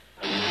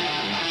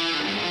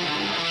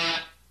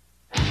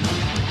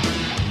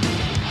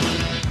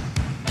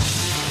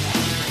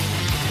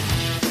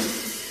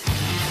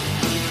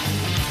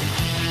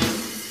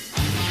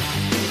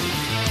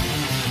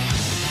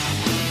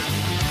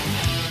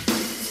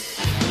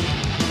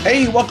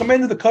Hey, welcome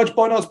into the Coach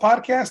Bo Knows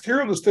podcast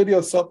here on the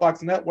Studio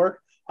Soapbox Network.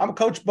 I'm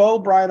Coach Bo,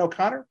 Brian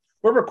O'Connor.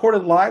 We're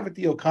recorded live at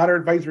the O'Connor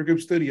Advisory Group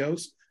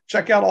studios.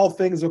 Check out all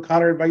things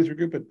O'Connor Advisory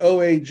Group at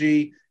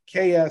oagks.com.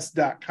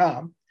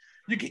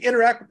 You can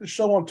interact with the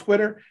show on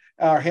Twitter.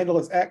 Our handle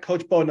is at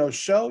Coach Bo Knows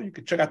Show. You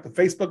can check out the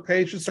Facebook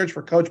page. Just search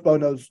for Coach Bo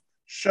Knows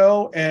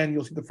Show, and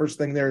you'll see the first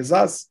thing there is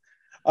us.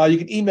 You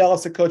can email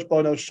us at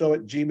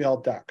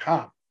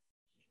coachboknowsshow@gmail.com.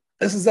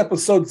 This is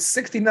episode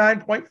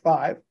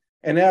 69.5.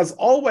 And as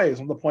always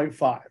on the point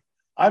five,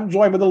 I'm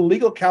joined by the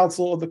legal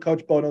counsel of the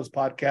Coach Bo Knows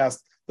podcast,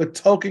 the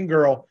token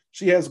girl.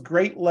 She has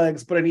great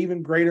legs, but an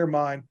even greater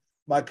mind.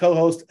 My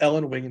co-host,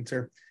 Ellen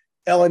Winginter.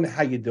 Ellen,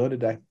 how you doing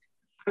today?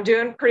 I'm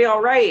doing pretty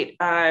all right.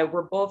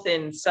 We're both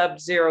in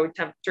sub-zero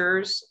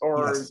temperatures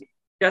or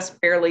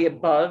just barely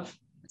above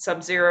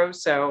sub-zero.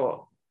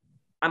 So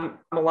I'm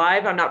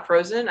alive. I'm not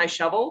frozen. I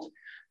shoveled.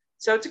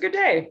 So it's a good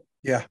day.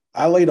 Yeah,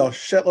 I laid a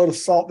shitload of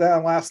salt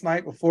down last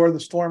night before the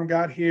storm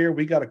got here.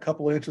 We got a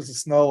couple of inches of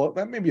snow,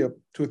 maybe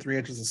 2 or 3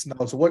 inches of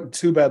snow. So it wasn't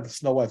too bad the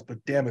snow was, but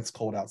damn, it's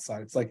cold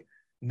outside. It's like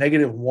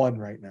 -1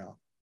 right now.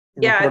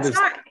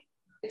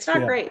 It's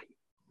not great.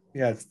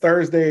 Yeah, it's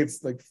Thursday.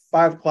 It's like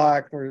 5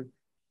 o'clock.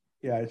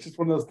 It's just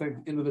one of those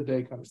things, end of the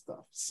day kind of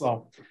stuff.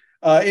 So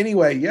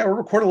anyway, we're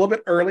recording a little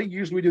bit early.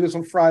 Usually we do this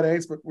on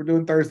Fridays, but we're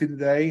doing Thursday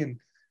today and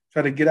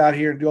try to get out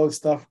here and do all this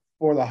stuff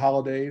for the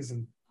holidays.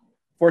 And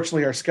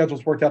fortunately, our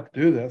schedules worked out to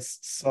do this.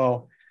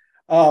 So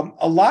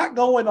a lot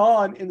going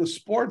on in the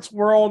sports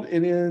world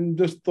and in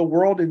just the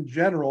world in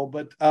general,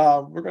 but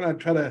we're going to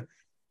try to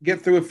get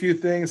through a few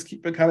things,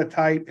 keep it kind of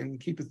tight and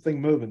keep the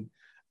thing moving.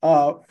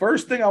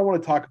 First thing I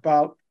want to talk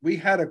about, we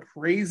had a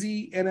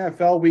crazy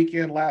NFL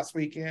weekend last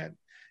weekend.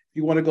 If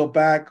you want to go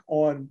back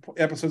on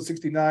episode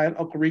 69,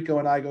 Uncle Rico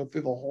and I go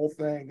through the whole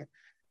thing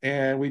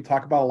and we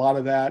talk about a lot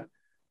of that.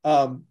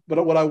 But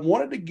what I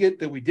wanted to get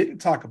that we didn't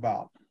talk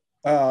about,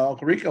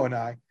 Uncle Rico and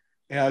I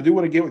do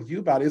want to get with you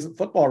about isn't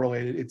football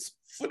related. It's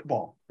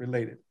football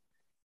related.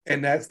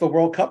 And that's the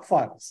World Cup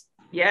finals.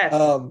 Yes.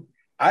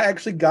 I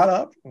actually got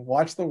up and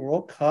watched the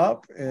World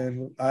Cup,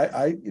 and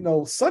I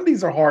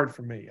Sundays are hard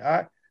for me.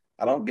 I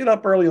don't get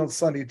up early on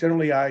Sunday.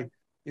 Generally, I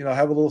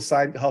have a little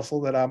side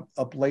hustle that I'm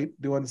up late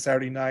doing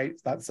Saturday night.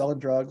 It's not selling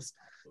drugs,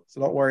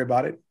 so don't worry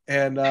about it.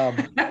 And I'm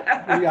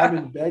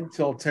in bed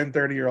till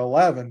 10:30 or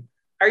 11.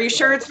 Are you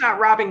sure it's not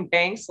robbing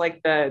banks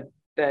like the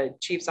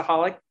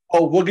Chiefsaholic?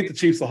 Oh, we'll get to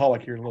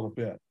Chiefsaholic here in a little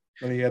bit.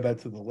 Let me add that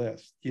to the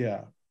list.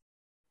 Yeah,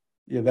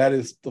 that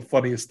is the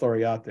funniest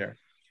story out there.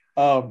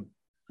 I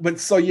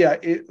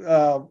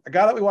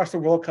got up, we watched the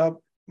World Cup.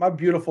 My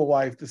beautiful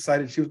wife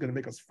decided she was going to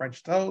make us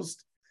French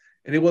toast,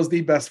 and it was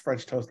the best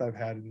French toast I've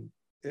had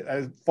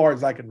as far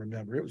as I can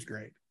remember. It was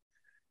great.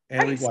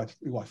 And nice.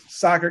 we watched the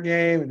soccer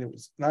game, and it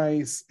was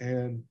nice.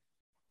 And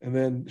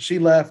then she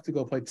left to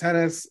go play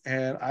tennis,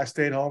 and I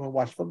stayed home and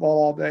watched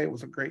football all day. It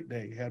was a great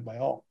day had by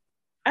all.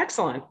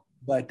 Excellent.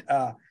 But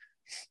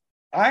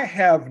I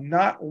have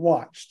not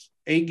watched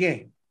a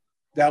game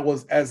that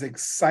was as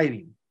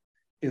exciting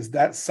as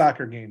that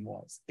soccer game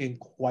was in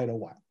quite a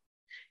while.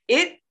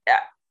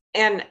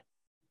 And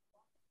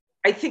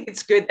I think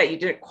it's good that you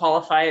didn't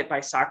qualify it by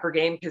soccer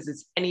game because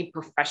it's any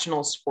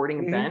professional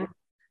sporting event.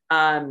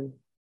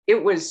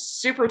 It was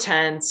super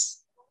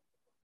tense,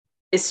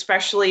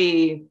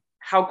 especially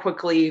how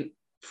quickly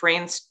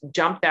France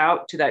jumped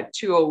out to that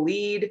 2-0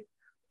 lead.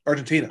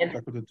 Argentina,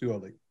 back with the 2-0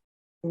 lead.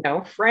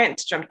 No,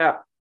 France jumped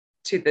up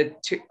to the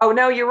 2. Oh,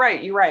 no, you're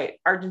right.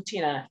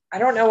 Argentina. I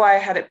don't know why I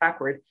had it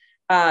backward.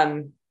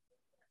 And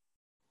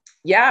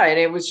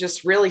it was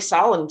just really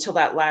solid until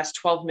that last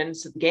 12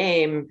 minutes of the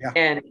game. Yeah.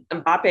 And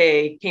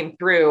Mbappe came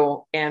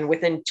through, and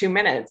within 2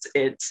 minutes,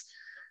 it's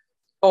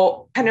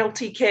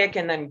penalty kick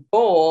and then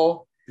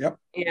goal. Yep.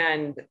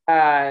 And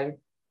the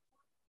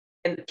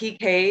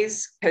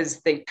PKs,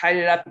 because they tied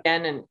it up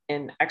again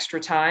in extra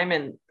time.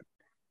 And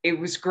it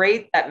was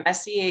great that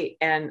Messi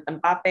and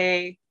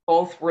Mbappe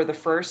both were the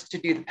first to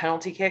do the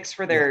penalty kicks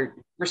for their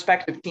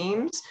respective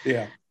teams.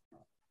 Yeah.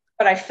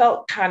 But I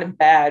felt kind of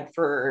bad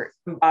for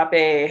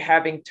Mbappe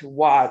having to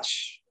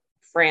watch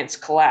France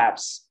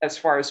collapse as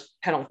far as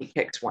penalty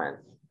kicks went.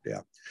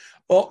 Yeah.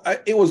 Well,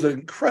 it was an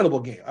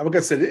incredible game. Like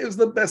I said, it was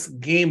the best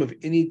game of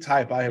any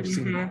type I have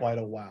seen in quite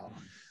a while.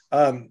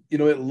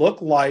 It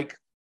looked like,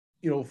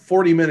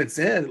 40 minutes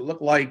in, it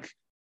looked like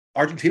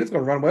Argentina's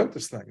going to run away with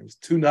this thing. It was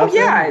 2-0. Oh,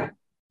 yeah.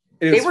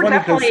 They were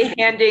definitely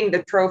handing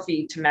the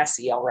trophy to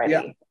Messi already.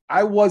 Yeah,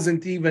 I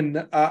wasn't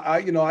even, I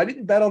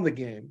didn't bet on the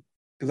game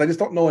because I just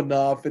don't know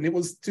enough, and it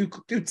was too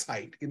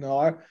tight.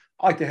 I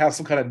like to have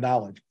some kind of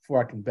knowledge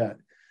before I can bet.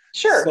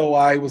 Sure. So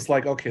I was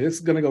like, okay, this is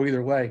going to go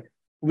either way.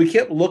 We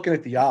kept looking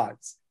at the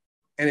odds,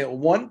 and at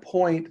one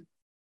point,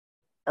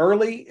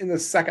 early in the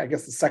second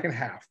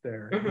half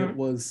there, it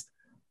was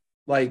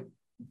like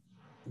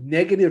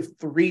negative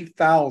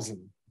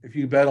 3,000 if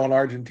you bet on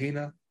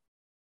Argentina,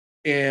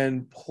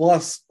 and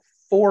plus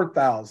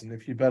 4,000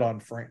 if you bet on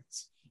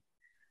France.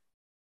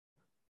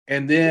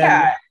 And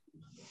then,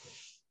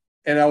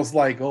 and I was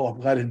like, oh, I'm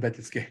glad I didn't bet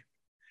this game.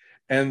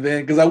 And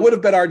then, because I would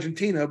have bet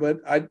Argentina, but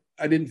I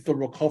didn't feel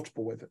real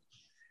comfortable with it.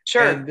 And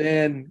Sure.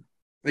 then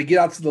they get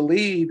out to the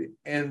lead,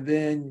 and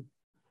then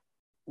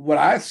what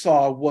I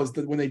saw was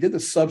that when they did the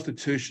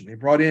substitution, they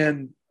brought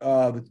in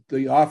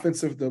the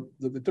offensive,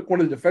 they took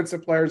one of the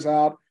defensive players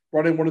out,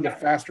 brought in one of the Yep.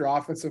 faster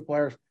offensive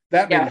players.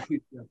 That made a Yeah,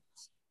 huge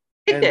difference.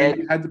 it And then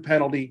did. you had the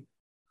penalty.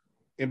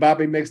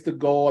 Mbappe makes the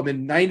goal, and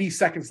then 90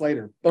 seconds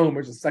later, boom,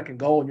 there's a second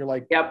goal, and you're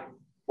like, Yep.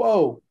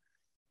 whoa.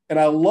 And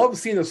I love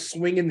seeing a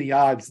swing in the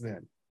odds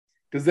then,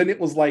 because then it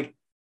was like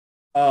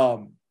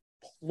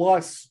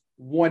plus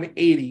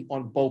 180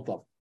 on both of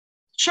them.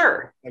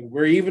 Sure. Like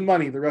we're even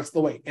money the rest of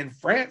the way. And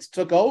France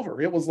took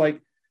over. It was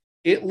like,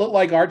 it looked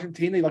like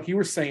Argentina, like you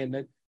were saying,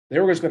 that they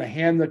were just going to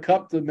hand the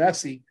cup to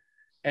Messi.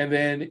 And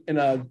then in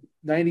a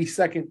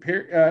 90-second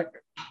period,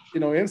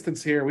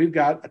 instance here, we've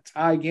got a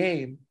tie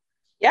game.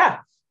 Yeah.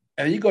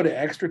 And you go to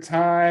extra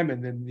time,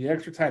 and then the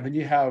extra time, then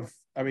you have,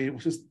 it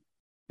was just,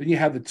 then you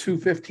have the 2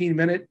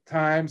 15-minute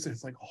times.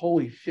 It's like,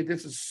 holy shit,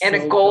 this is And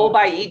so a goal good.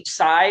 by each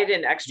side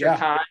in extra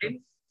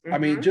time.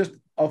 Mm-hmm. Just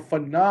a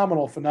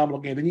phenomenal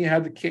game. Then you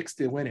have the kicks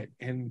to win it.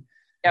 And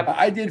Yep.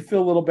 I did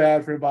feel a little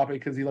bad for Mbappe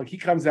because he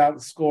comes out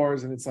and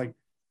scores, and it's like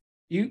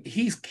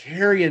he's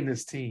carrying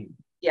this team.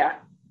 Yeah.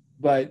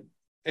 But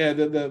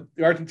the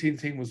Argentine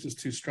team was just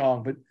too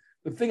strong. But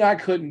the thing I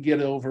couldn't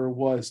get over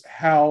was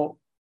how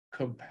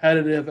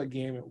competitive a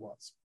game it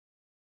was.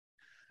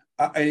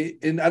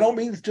 And I don't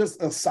mean it's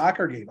just a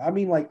soccer game. I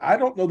mean, like, I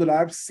don't know that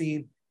I've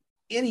seen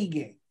any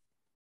game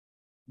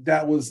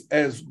that was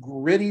as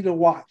gritty to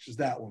watch as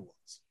that one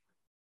was.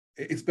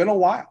 It's been a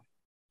while.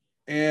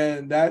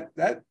 And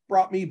that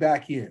brought me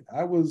back in.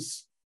 I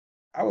was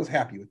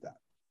happy with that.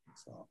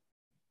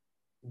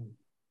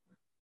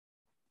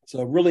 So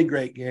a really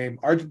great game.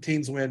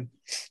 Argentines win.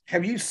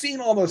 Have you seen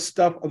all the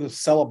stuff of the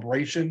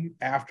celebration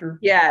after?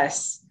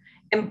 Yes.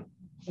 And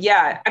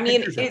yeah, I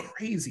mean, Pictures are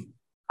crazy.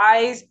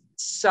 I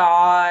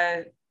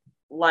saw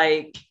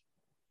like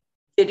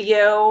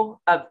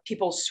video of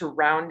people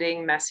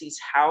surrounding Messi's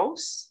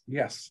house.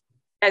 Yes.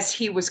 As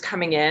he was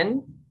coming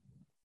in.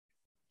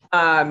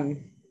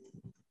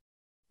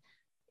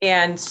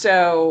 And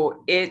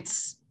so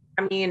it's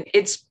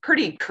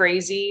pretty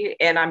crazy,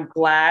 and I'm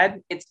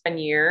glad. It's been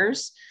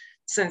years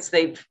since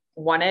they've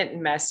won it.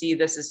 And Messi,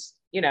 this is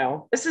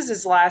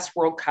his last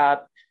World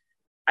Cup.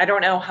 I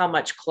don't know how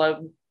much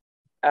club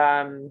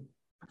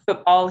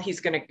football he's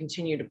going to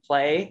continue to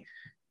play,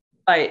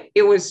 but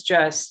it was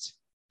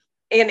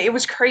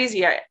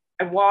crazy. I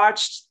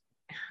watched,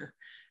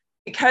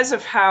 because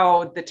of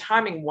how the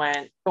timing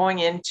went going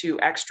into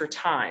extra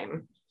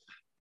time,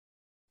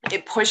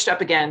 it pushed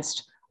up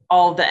against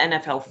all the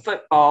NFL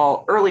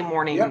football early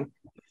morning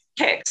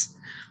kicks.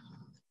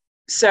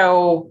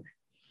 So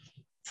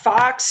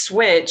Fox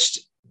switched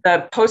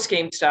the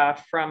post-game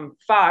stuff from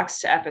Fox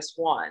to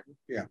FS1.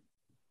 Yeah.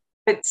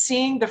 But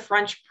seeing the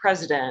French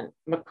president,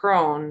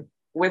 Macron,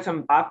 with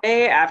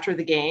Mbappe after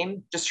the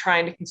game, just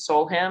trying to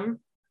console him,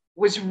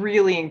 was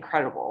really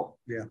incredible.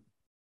 Yeah.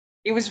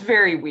 It was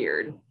very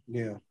weird.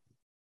 Yeah.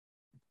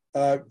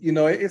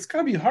 It's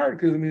going to be hard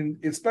because,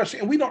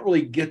 especially, and we don't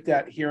really get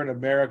that here in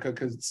America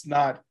because that's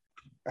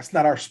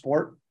not our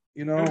sport,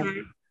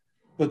 Mm-hmm.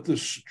 But the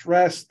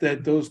stress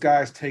that those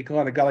guys take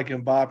on, a guy like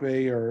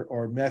Mbappe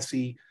or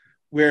Messi,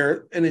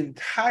 where an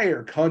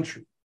entire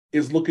country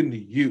is looking to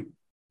you.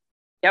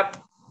 Yep.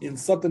 In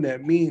something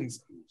that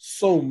means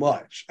so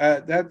much.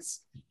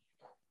 That's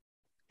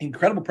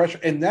incredible pressure.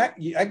 And that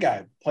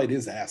guy played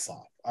his ass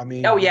off.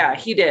 Oh yeah,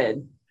 he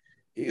did.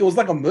 It was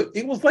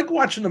like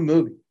watching a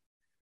movie.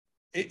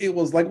 It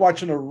was like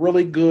watching a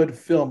really good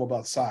film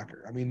about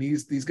soccer.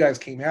 These guys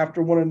came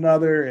after one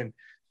another, and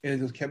it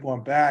just kept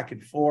going back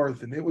and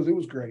forth, and it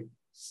was great.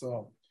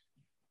 So,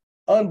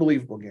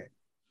 unbelievable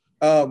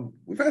game.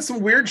 We've had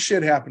some weird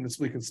shit happen this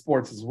week in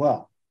sports as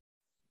well.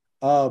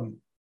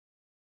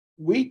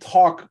 We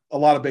talk a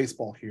lot of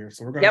baseball here,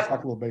 so we're going to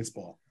talk a little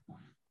baseball.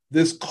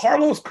 This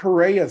Carlos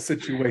Correa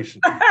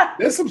situation,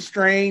 there's some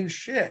strange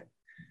shit.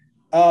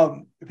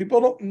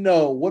 People don't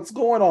know what's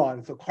going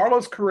on. So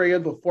Carlos Correa,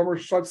 the former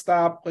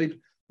shortstop, played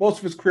most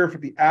of his career for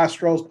the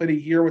Astros, played a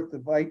year with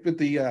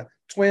the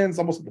Twins,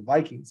 almost with the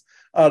Vikings,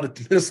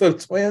 the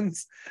Minnesota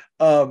Twins.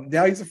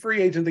 Now he's a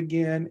free agent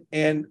again.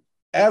 And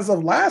as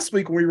of last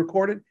week when we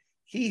recorded,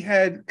 he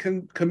had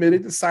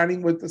committed to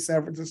signing with the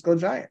San Francisco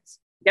Giants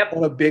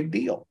on a big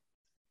deal.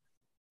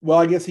 Well,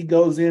 I guess he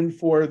goes in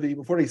before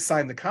they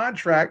sign the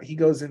contract, he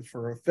goes in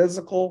for a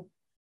physical.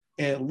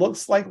 And it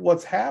looks like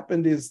what's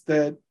happened is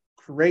that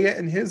Correa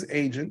and his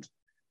agent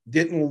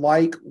didn't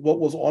like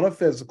what was on a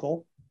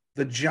physical.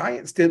 The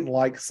Giants didn't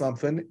like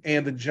something,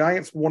 and the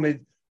Giants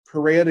wanted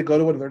Correa to go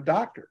to another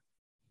doctor.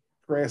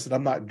 Correa said,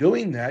 I'm not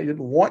doing that. He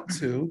didn't want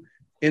to.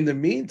 In the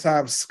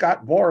meantime,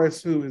 Scott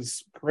Boras, who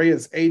is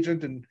Correa's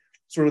agent and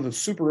sort of the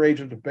super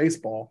agent of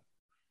baseball,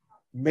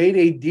 made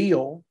a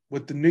deal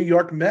with the New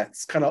York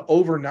Mets kind of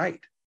overnight.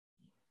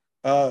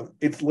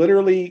 It's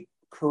literally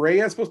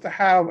Correa is supposed to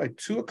have a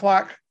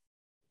 2:00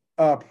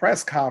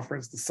 press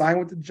conference to sign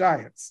with the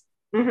Giants.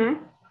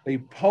 Mm-hmm. They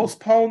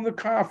postponed the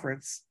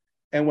conference.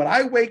 And when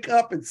I wake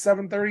up at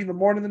 7:30 in the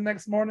morning the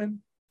next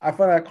morning, I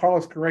found out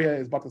Carlos Correa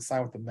is about to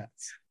sign with the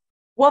Mets.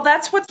 Well,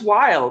 that's what's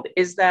wild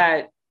is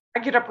that I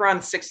get up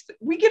around 6.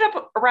 We get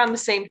up around the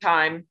same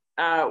time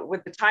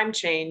with the time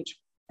change.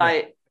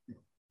 But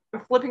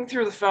I'm flipping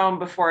through the phone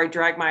before I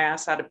drag my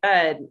ass out of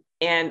bed,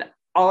 and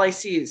all I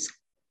see is,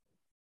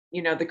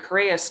 the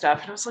Correa stuff.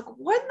 And I was like,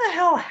 what in the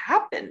hell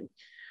happened?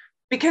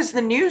 Because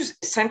the news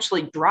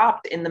essentially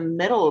dropped in the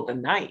middle of the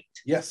night.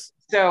 Yes.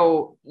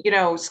 So,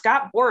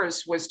 Scott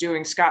Boras was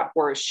doing Scott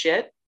Boras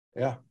shit.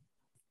 Yeah.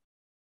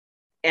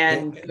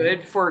 And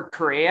good for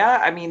Correa.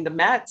 I mean, the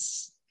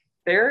Mets,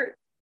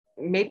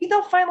 maybe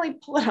they'll finally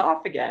pull it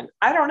off again.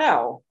 I don't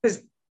know.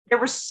 Because there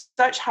were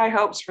such high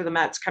hopes for the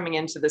Mets coming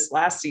into this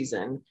last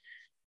season,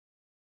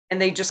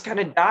 and they just kind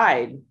of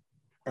died.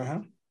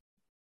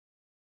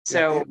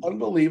 So yeah,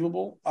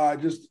 unbelievable. I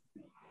hit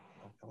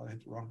the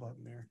wrong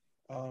button there.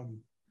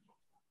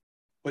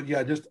 But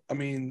yeah,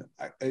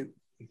 I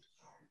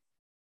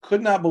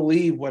could not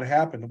believe what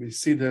happened. We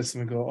see this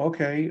and we go,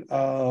 okay,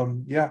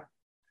 yeah.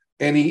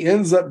 And he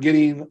ends up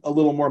getting a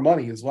little more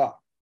money as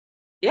well.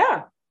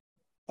 Yeah.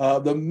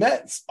 The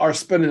Mets are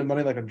spending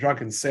money like a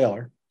drunken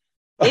sailor.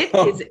 It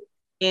is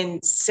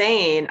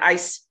insane.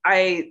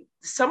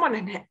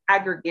 Someone had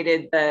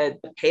aggregated the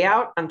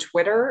payout on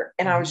Twitter,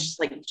 and I was just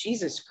like,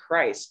 Jesus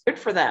Christ, good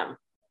for them.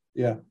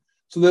 Yeah.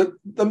 So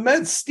the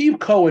Mets, Steve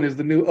Cohen is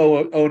the new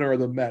owner of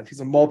the Mets. He's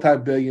a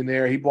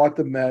multi-billionaire. He bought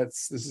the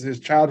Mets. This is his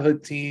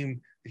childhood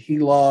team he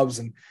loves,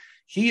 and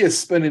he is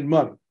spending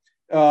money.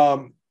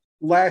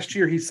 Last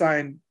year, he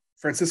signed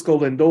Francisco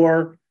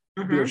Lindor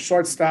to be a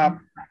shortstop.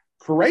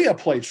 Correa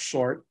plays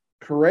short.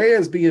 Correa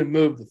is being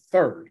moved to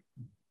third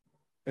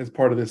as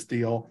part of this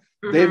deal.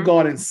 They've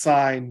gone and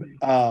signed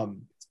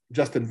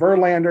Justin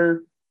Verlander,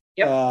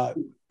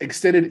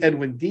 extended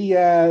Edwin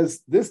Diaz.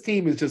 This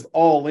team is just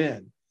all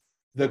in.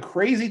 The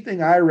crazy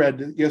thing I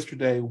read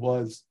yesterday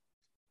was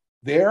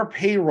their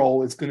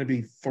payroll is going to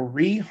be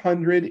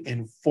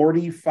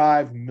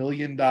 $345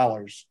 million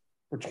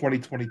for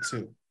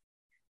 2022,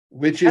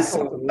 which is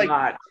something like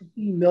 $50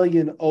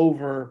 million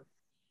over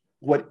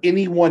what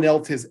anyone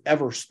else has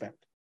ever spent.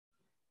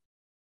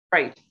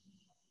 Right.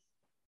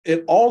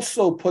 It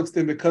also puts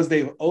them, because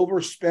they've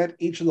overspent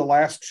each of the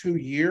last 2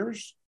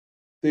 years,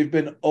 they've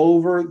been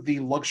over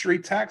the luxury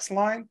tax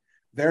line.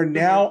 They're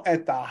now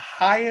at the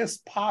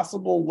highest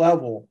possible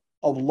level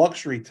of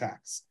luxury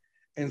tax.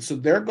 And so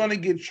they're going to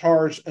get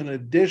charged an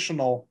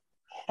additional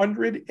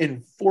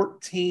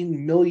 $114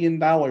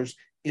 million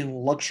in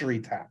luxury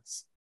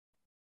tax.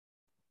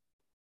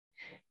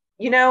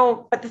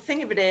 But the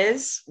thing of it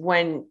is,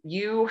 when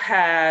you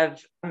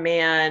have a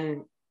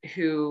man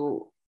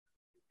who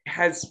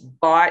has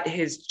bought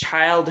his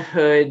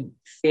childhood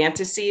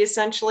fantasy,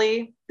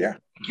 essentially,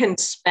 can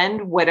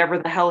spend whatever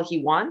the hell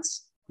he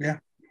wants. Yeah.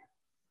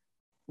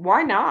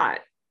 Why not?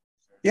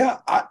 Yeah.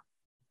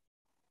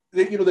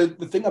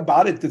 The thing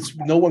about it that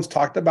no one's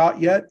talked about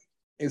yet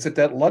is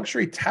that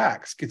luxury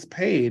tax gets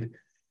paid,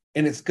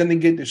 and it's going to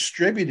get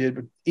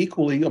distributed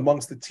equally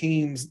amongst the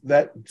teams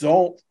that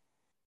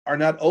are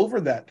not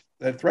over that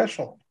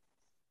threshold.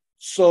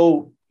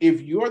 So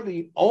if you're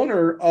the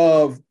owner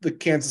of the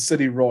Kansas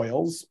City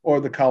Royals or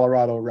the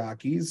Colorado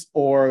Rockies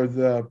or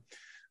the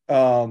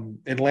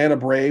Atlanta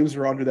Braves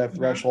are under that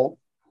threshold,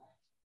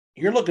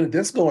 you're looking at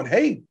this going,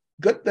 hey,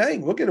 good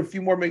thing. We'll get a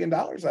few more $1 million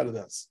out of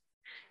this.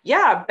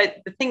 Yeah,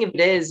 but the thing of it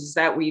is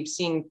that we've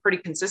seen pretty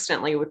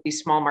consistently with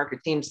these small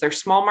market teams, they're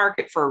small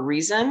market for a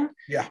reason.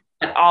 Yeah.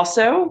 But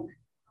also,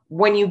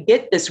 when you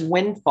get this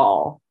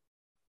windfall,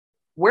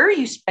 where are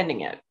you spending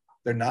it?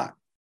 They're not.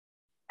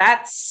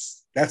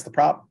 That's the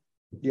problem.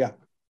 Yeah.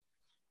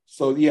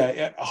 So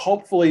yeah,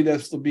 hopefully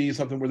this will be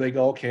something where they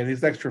go, okay,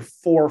 these extra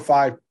 4 or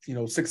 5,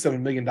 $6-7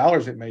 million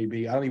it may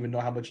be. I don't even know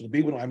how much it'll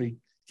be. We don't know how many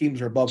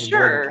teams are above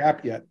the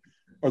cap yet,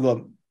 or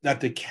the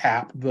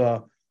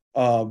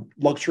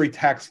luxury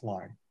tax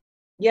line.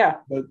 Yeah.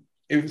 But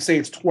if you say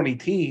it's 20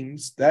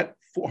 teams, that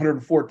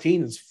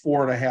 414 is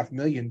 $4.5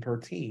 million per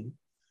team.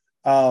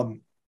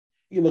 You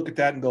look at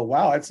that and go,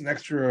 wow, that's an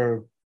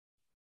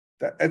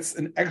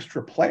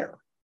extra player.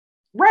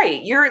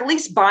 Right. You're at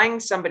least buying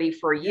somebody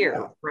for a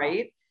year,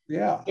 right?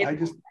 Yeah. And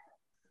that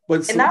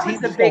was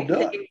the big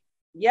thing.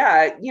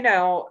 Yeah.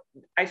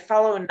 I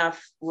follow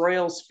enough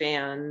Royals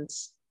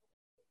fans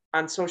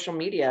on social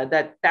media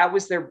that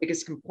was their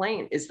biggest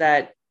complaint, is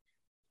that,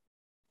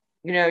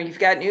 you've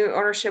got new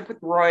ownership with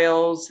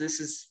Royals. This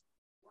is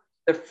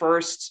the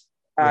first,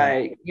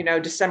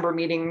 December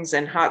meetings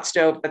and hot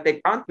stove that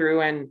they've gone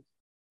through, and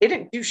they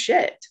didn't do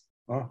shit.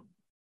 Oh.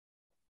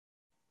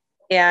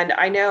 And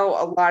I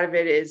know a lot of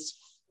it is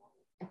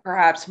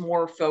perhaps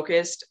more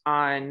focused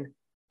on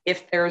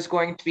if there's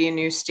going to be a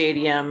new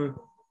stadium,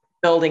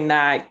 building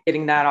that,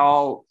 getting that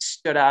all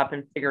stood up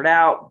and figured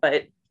out.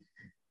 But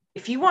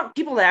if you want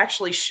people to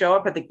actually show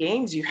up at the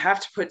games, you have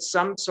to put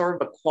some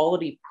sort of a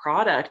quality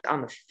product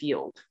on the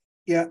field.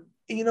 Yeah.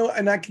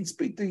 And I can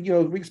speak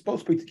to, we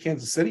supposed to speak to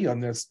Kansas City on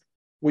this.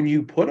 When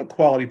you put a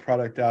quality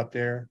product out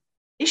there,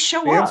 they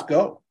show fans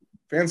up.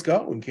 Fans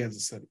go in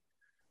Kansas City.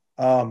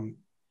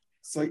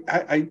 So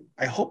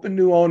I hope a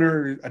new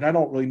owner, and I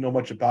don't really know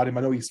much about him.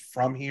 I know he's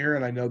from here,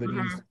 and I know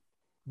that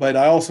but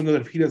I also know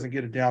that if he doesn't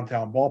get a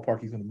downtown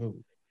ballpark, he's going to move.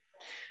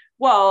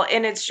 Well,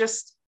 and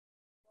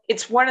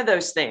it's one of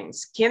those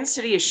things. Kansas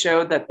City has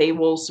showed that they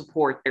will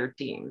support their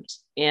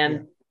teams.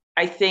 And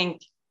I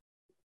think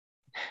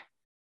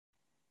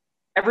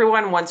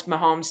everyone wants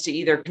Mahomes to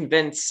either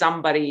convince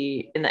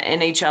somebody in the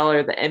NHL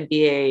or the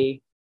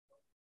NBA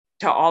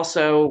to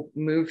also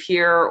move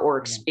here or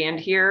expand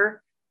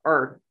here,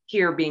 or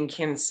here being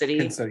Kansas City.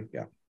 Kansas City,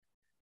 yeah.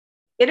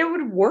 And it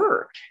would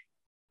work.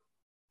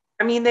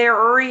 I mean, they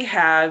already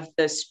have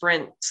the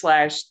Sprint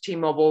 /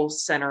 T-Mobile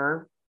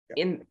Center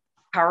in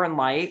Power and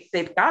Light.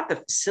 They've got the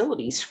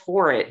facilities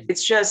for it.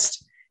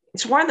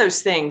 It's one of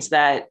those things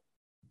that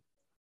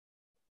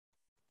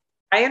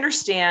I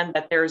understand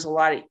that there's a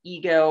lot of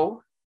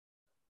ego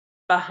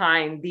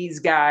behind these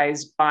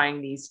guys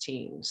buying these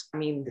teams. I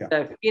mean,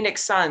 the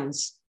Phoenix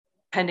Suns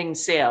pending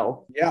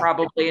sale,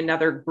 probably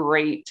another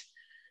great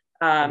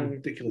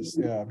ridiculous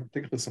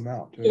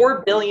amount.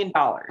 $4 billion,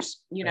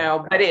 you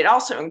know, but it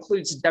also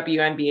includes a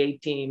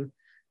WNBA team.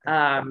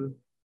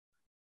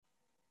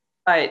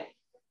 But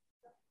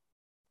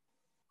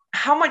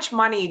how much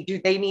money do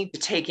they need to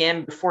take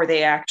in before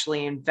they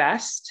actually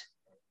invest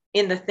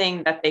in the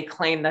thing that they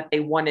claim that they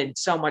wanted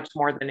so much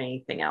more than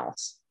anything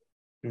else?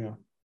 Yeah.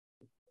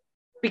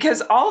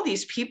 Because all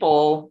these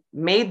people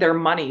made their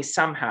money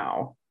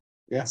somehow.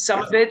 Yeah.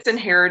 Some of it's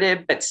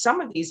inherited, but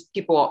some of these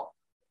people,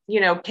 you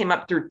know, came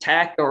up through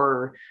tech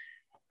or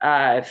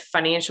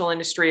financial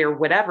industry or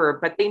whatever,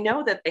 but they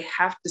know that they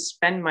have to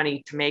spend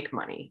money to make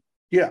money.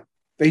 Yeah,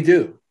 they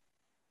do.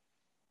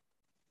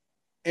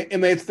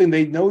 And that's the thing,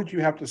 they know that you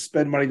have to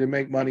spend money to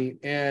make money.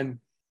 And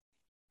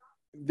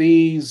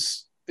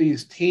these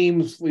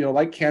teams, you know,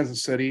 like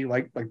Kansas City,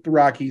 like the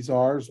Rockies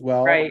are as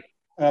well, right?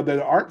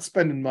 That aren't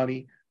spending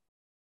money,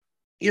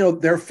 you know,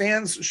 their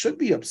fans should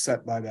be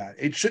upset by that.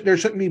 There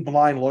shouldn't be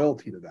blind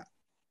loyalty to that.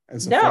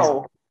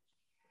 No.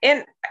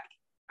 And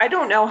I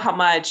don't know how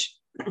much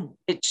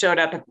it showed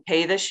up at the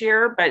pay this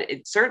year, but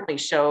it certainly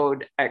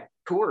showed at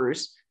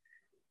Coors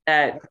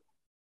that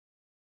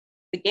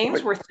the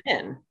games were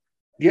thin.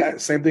 Yeah,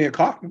 same thing at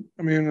Kauffman.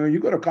 I mean, you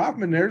go to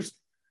Kauffman, there's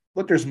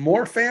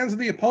more fans of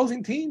the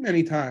opposing team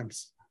many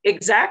times.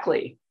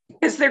 Exactly,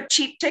 because they're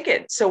cheap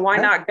tickets, so why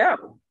not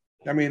go?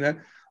 I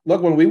mean,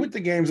 look, when we went to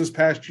games this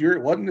past year,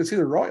 it wasn't to see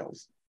the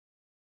Royals.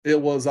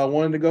 It was I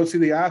wanted to go see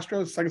the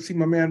Astros so I could see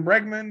my man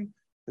Bregman,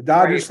 the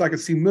Dodgers so I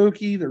could see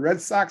Mookie, the Red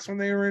Sox when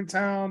they were in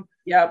town.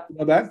 Yep. You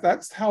know,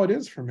 that's how it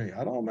is for me.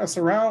 I don't mess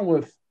around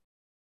with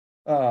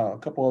a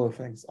couple other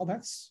things. Oh,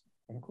 that's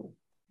kind of cool.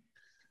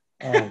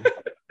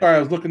 Sorry, I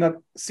was looking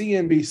up.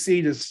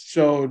 CNBC just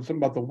showed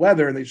something about the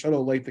weather, and they showed how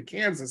late to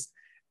Kansas.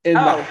 And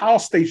the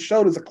house they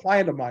showed is a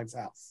client of mine's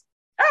house.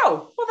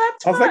 Oh, well,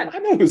 that's I was like, I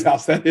know whose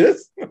house that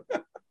is.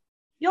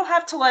 You'll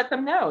have to let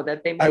them know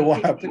that they. I will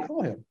have to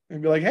call him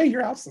and be like, "Hey,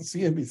 your house on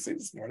CNBC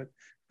this morning,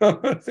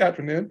 this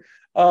afternoon."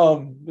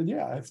 But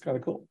yeah, it's kind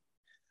of cool.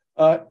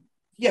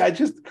 Yeah, it's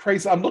just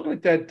crazy. I'm looking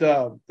at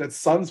that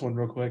Suns one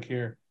real quick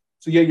here.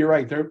 So yeah, you're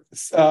right. They're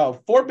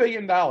 $4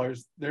 billion.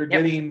 They're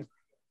getting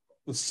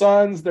the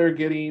Suns. They're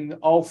getting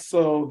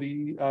also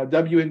the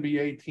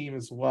WNBA team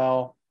as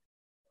well.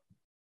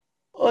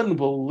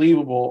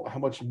 Unbelievable how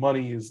much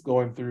money is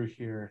going through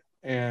here,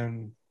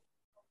 and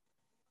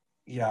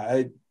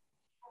yeah, it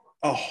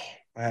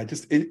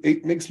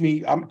makes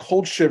me. I'm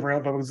cold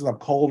shivering because I'm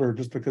colder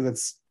just because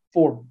it's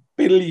 $4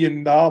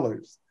 billion.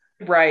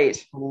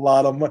 Right. A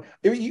lot of money.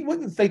 I mean, you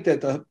wouldn't think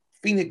that the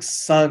Phoenix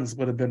Suns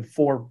would have been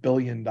 $4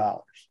 billion.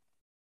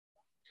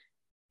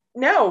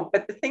 No,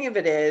 but the thing of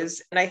it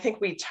is, and I think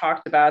we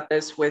talked about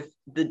this with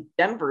the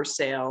Denver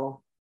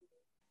sale,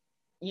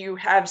 you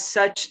have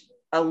such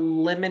a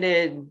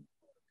limited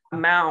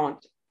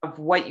amount of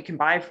what you can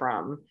buy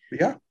from.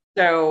 Yeah.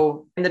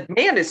 So, and the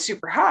demand is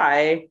super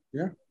high.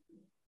 Yeah.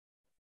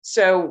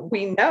 So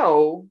we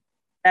know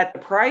that the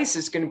price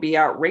is going to be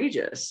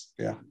outrageous.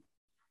 Yeah.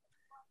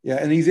 Yeah.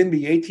 And these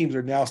NBA teams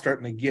are now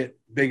starting to get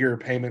bigger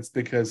payments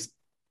because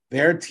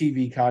their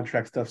TV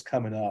contract stuff's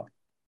coming up.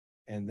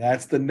 And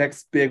that's the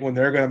next big one.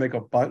 They're going to make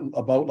a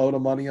boatload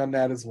of money on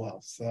that as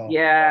well. So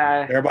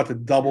yeah, they're about to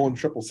double and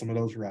triple some of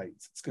those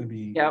rights. It's going to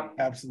be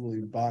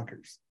absolutely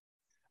bonkers.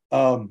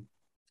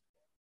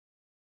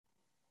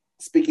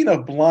 Speaking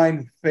of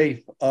blind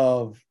faith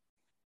of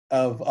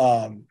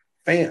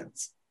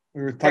fans,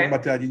 we were talking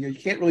about that. You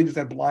can't really just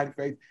have blind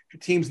faith if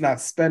your team's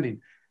not spending.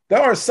 There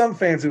are some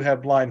fans who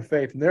have blind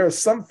faith, and there are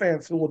some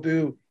fans who will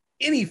do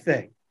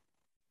anything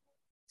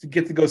to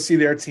get to go see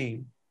their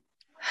team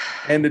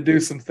and to do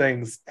some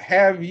things.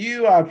 Have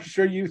you? I'm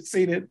sure you've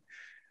seen it.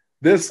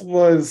 This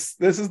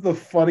is the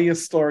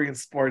funniest story in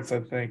sports, I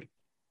think.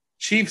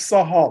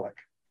 Chiefsaholic.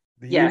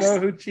 Do you know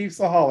who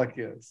Chiefsaholic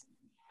is?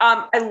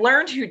 I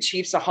learned who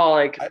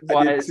Chiefsaholic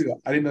was. I did too.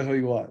 I didn't know who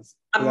he was.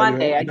 On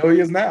Monday. I know who he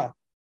is now.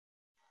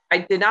 I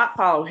did not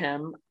follow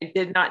him. I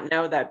did not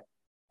know that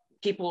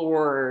people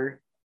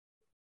were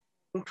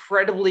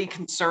incredibly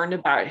concerned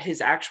about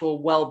his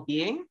actual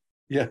well-being.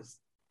 Yes.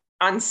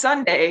 On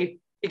Sunday,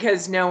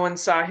 because no one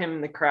saw him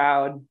in the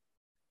crowd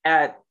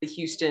at the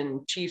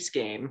Houston Chiefs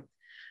game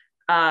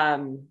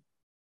in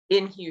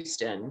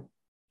Houston.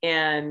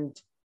 And,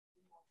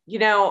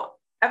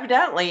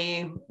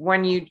 evidently,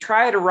 when you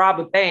try to rob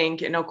a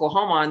bank in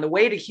Oklahoma on the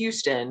way to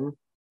Houston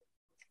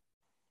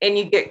and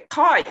you get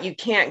caught, you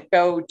can't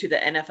go to the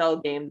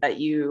NFL game that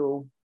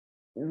you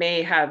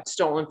may have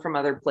stolen from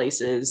other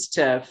places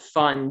to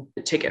fund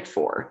the ticket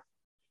for.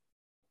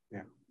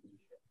 Yeah.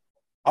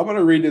 I'm going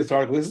to read this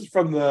article. This is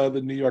from the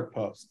New York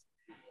Post.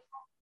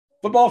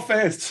 Football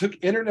fans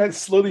took internet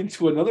sleuthing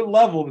to another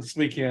level this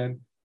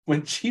weekend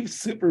when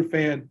Chiefs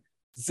superfan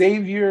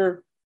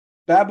Xavier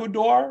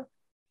Babudar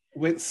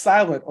went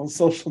silent on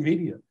social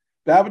media.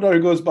 Babudar,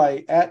 who goes by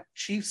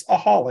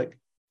 @ChiefsAholic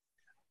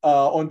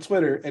on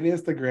Twitter and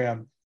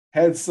Instagram,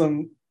 had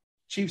some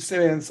Chiefs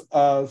fans,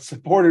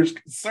 supporters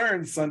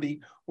concerned Sunday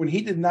when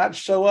he did not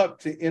show up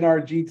to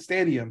NRG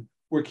Stadium,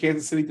 where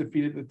Kansas City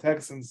defeated the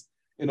Texans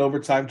in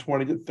overtime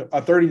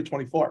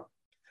 30-24.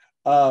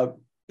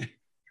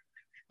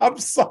 I'm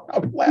sorry,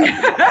 I'm laughing.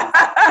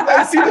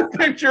 I see the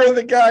picture of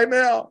the guy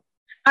now.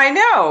 I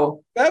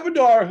know.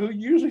 Babudar, who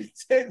usually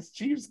attends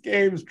Chiefs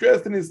games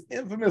dressed in his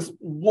infamous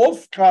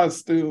wolf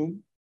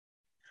costume,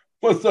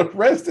 was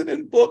arrested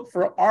and booked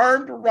for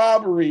armed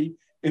robbery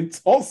in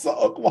Tulsa,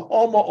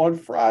 Oklahoma on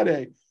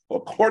Friday,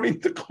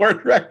 according to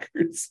court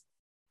records.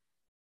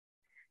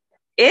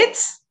 It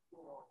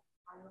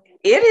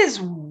is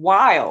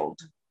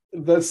wild.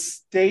 The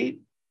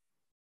statement,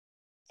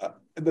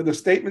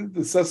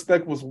 the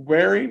suspect was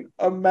wearing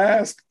a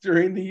mask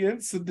during the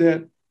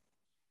incident.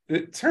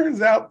 It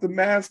turns out the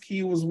mask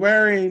he was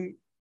wearing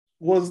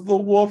was the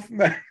wolf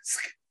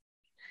mask.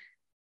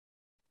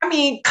 I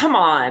mean, come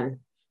on.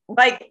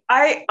 Like,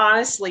 I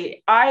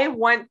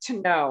want to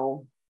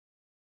know.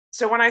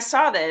 So when I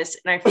saw this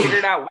and I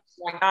figured out what's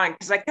going on,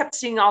 because I kept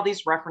seeing all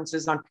these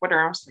references on Twitter,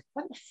 I was like,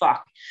 what the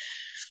fuck?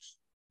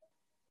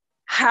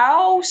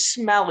 How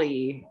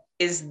smelly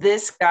is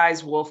this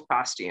guy's wolf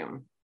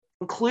costume,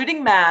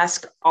 including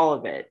mask, all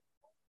of it?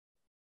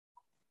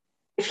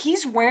 If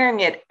he's wearing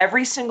it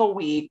every single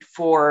week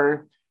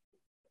for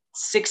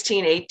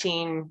 16,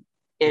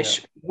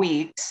 18-ish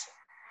weeks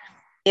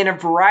in a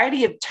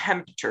variety of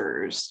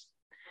temperatures,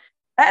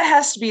 that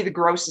has to be the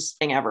grossest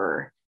thing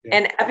ever. Yeah.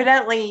 And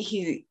evidently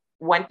he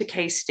went to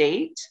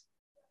K-State.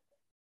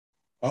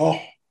 Oh.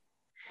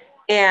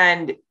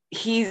 And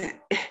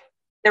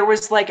there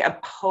was like a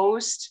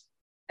post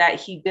that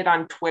he did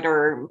on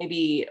Twitter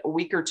maybe a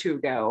week or two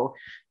ago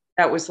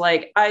that was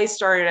like, I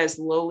started as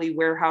lowly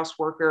warehouse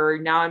worker.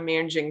 Now I'm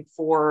managing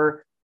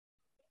 4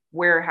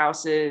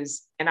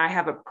 warehouses and I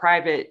have a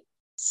private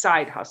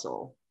side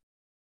hustle.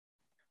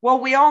 Well,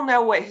 we all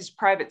know what his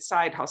private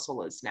side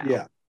hustle is now.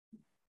 Yeah.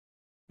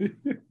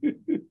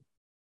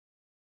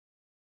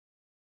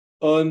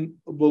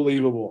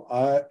 Unbelievable.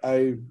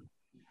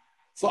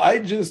 So I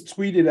just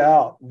tweeted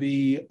out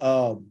the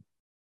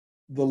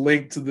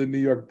link to the New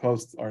York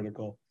Post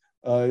article.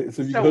 So if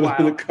you go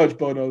to the Coach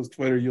Bono's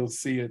Twitter, you'll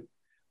see it.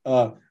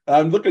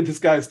 I'm looking at this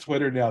guy's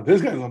Twitter now.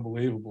 This guy's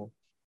unbelievable.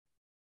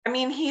 I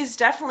mean, he's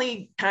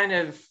definitely kind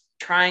of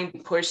trying to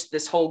push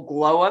this whole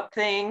glow up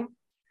thing.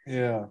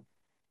 Yeah.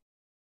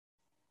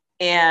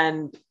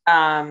 And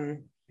I,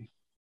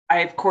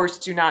 of course,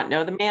 do not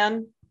know the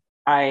man.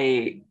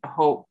 I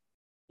hope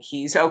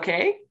he's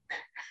okay.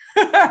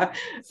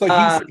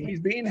 So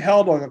he's being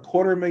held on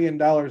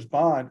 $250,000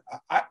 bond.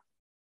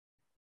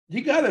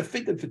 You got to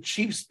think that the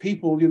Chiefs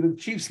people, the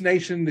Chiefs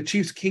nation, the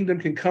Chiefs kingdom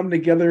can come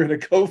together in a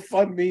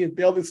GoFundMe and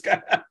bail this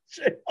guy out of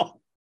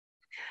jail.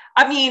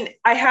 I mean,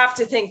 I have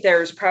to think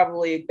there's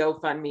probably a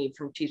GoFundMe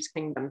from Chiefs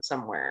Kingdom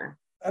somewhere.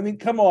 I mean,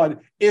 come on.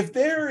 If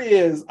there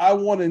is, I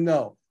want to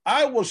know.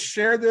 I will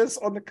share this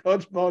on the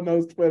Coach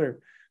Bono's Twitter.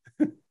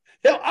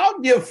 Hell, I'll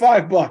give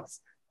 $5.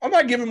 I'm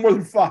not giving more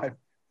than 5,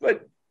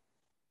 but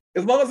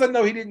as long as I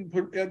know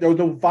there was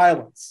no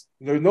violence.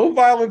 There was no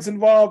violence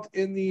involved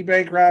in the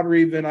bank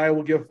robbery, then I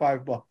will give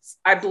 $5.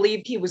 I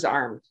believed he was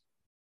armed.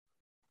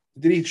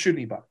 Did he shoot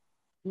anybody?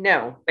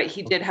 No, but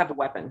he did have a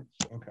weapon.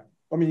 Okay.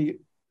 I mean,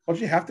 don't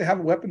you have to have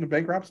a weapon to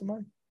bank rob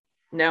somebody?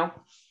 No.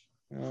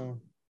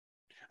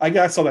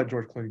 I saw that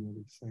George Clooney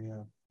movie. So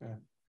yeah.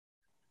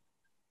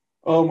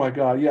 Oh my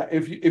God. Yeah.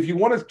 If you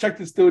want to check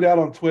this dude out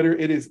on Twitter,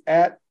 it is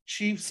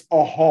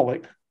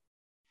 @ChiefsAholic.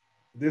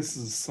 This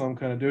is some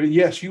kind of dude.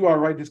 Yes, you are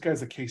right. This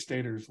guy's a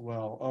K-Stater as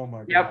well. Oh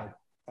my God.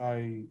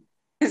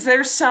 Is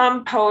there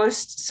some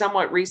post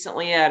somewhat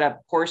recently at a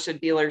Porsche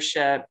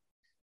dealership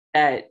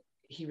that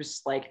he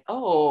was like,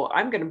 oh,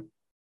 I'm going to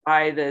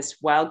buy this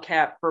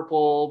Wildcat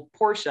purple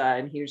Porsche.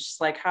 And he was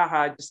just like,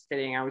 haha, just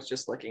kidding. I was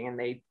just looking and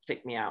they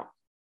kicked me out.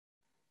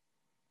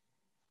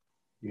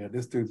 Yeah,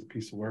 this dude's a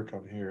piece of work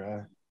on here.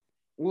 A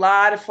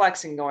lot of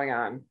flexing going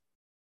on.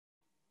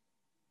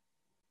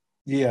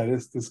 Yeah,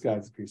 this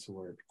guy's a piece of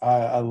work.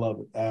 I love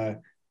it.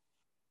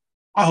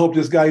 I hope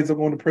this guy ends up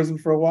going to prison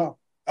for a while.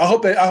 I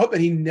hope that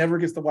he never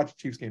gets to watch a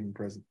Chiefs game in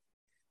prison.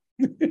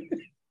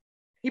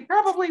 He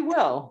probably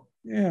will.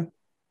 Yeah.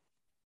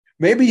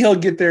 Maybe he'll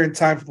get there in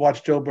time to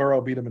watch Joe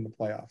Burrow beat him in the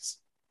playoffs.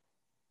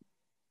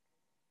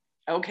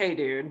 Okay,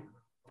 dude.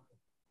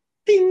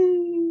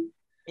 Ding.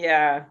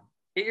 Yeah.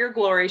 Get your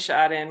glory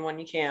shot in when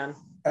you can.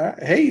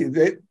 Hey,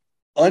 they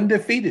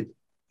undefeated,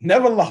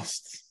 never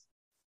lost.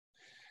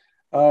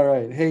 All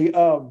right. Hey,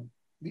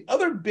 the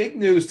other big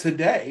news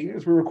today,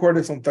 as we record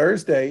this on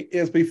Thursday,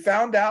 is we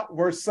found out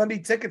where Sunday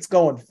Ticket's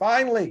going.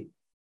 Finally.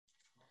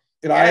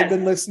 And I have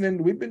been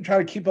listening. We've been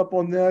trying to keep up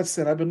on this,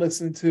 and I've been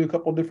listening to a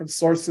couple of different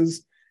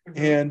sources.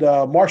 Mm-hmm. And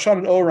Marshawn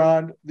and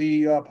Oran,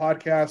 the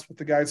podcast with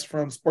the guys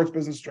from Sports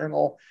Business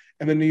Journal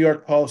and the New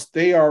York Post,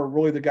 they are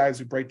really the guys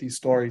who break these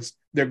stories.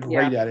 They're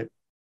great at it.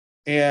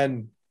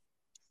 And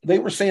they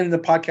were saying in the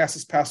podcast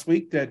this past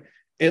week that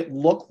it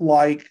looked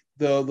like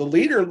the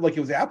leader, like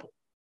it was Apple.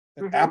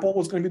 And mm-hmm. Apple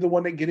was going to be the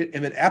one that get it.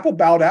 And then Apple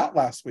bowed out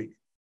last week.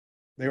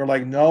 They were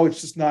like, no,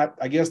 it's just not.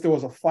 I guess there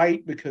was a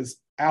fight because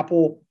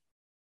Apple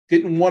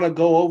didn't want to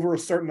go over a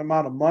certain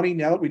amount of money.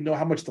 Now that we know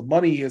how much the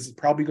money is, it's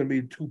probably going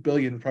to be $2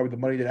 billion, probably the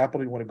money that Apple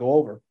didn't want to go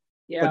over.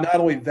 Yeah. But not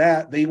only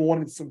that, they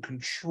wanted some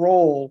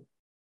control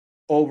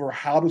over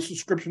how the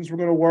subscriptions were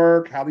going to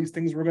work, how these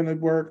things were going to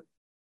work.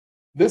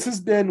 This has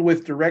been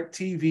with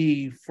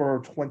DirecTV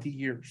for 20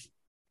 years.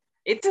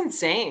 It's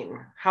insane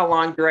how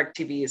long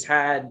DirecTV has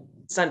had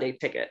Sunday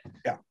Ticket.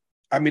 Yeah.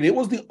 I mean, it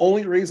was the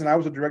only reason I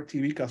was a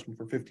DirecTV customer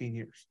for 15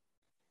 years.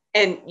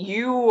 And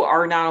you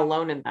are not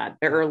alone in that.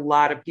 There are a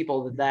lot of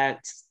people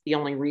that's the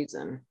only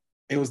reason.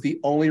 It was the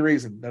only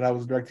reason that I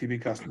was a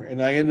DirecTV customer.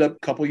 And I ended up a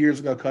couple of years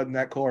ago cutting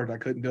that cord. I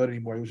couldn't do it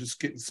anymore. It was just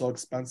getting so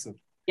expensive.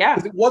 Yeah.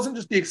 Because it wasn't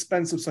just the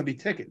expensive Sunday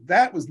Ticket.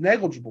 That was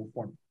negligible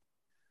for me.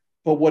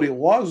 But what it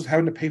was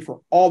having to pay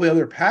for all the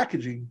other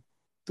packaging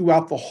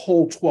throughout the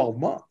whole 12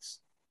 months.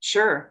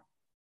 Sure.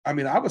 I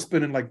mean, I was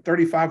spending like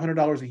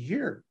 $3,500 a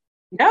year.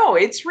 No,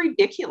 it's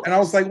ridiculous. And I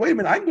was like, wait a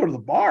minute, I can go to the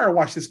bar and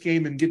watch this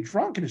game and get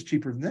drunk, and it's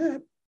cheaper than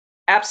that.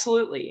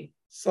 Absolutely.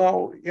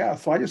 So, yeah,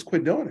 so I just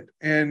quit doing it.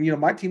 And, you know,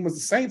 my team was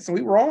the Saints, and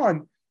we were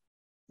on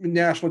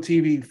national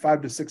TV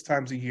 5 to 6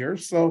 times a year.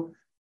 So,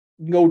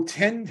 go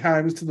 10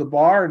 times to the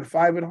bar and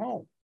 5 at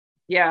home.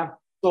 Yeah.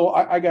 So,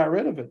 I got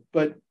rid of it.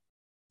 But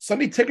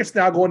Sunday Ticket's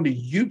now going to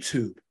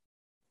YouTube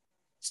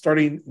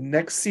starting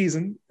next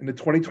season, in the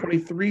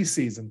 2023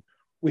 season.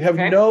 We have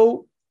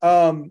no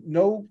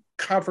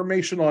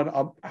confirmation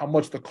on how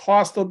much the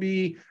cost will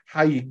be,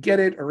 how you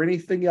get it, or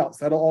anything else.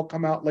 That'll all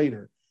come out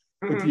later.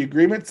 Mm-hmm. But the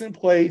agreement's in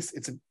place.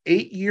 It's an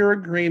 8-year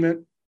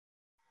agreement.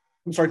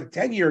 I'm sorry, it's a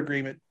 10-year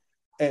agreement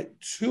at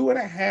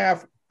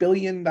 $2.5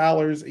 billion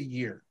a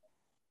year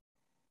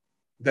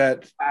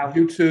that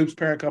YouTube's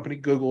parent company,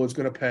 Google, is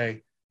going to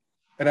pay.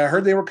 And I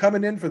heard they were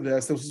coming in for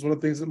this. This was one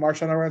of the things that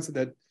Marshawn and I said,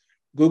 that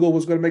Google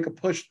was going to make a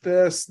push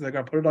this. They're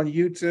going to put it on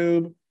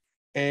YouTube.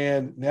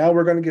 And now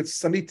we're going to get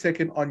Sunday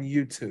Ticket on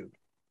YouTube.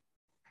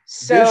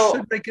 So this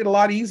should make it a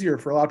lot easier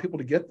for a lot of people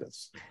to get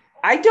this.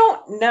 I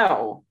don't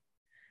know.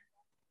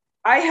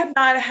 I have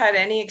not had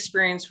any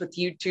experience with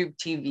YouTube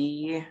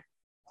TV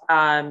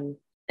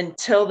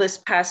until this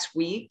past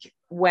week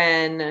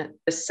when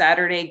the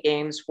Saturday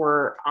games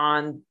were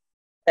on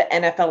the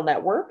NFL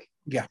Network.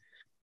 Yeah.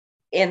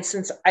 And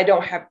since I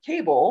don't have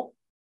cable,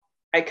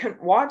 I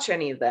couldn't watch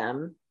any of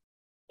them.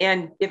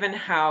 And given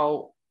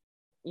how,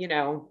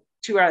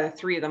 2 out of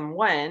 3 of them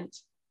went,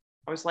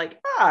 I was like,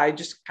 I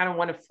just kind of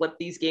want to flip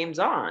these games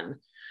on.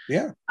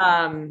 Yeah.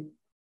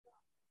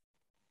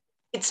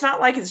 It's not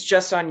like it's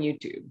just on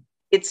YouTube.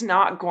 It's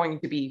not going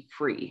to be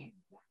free.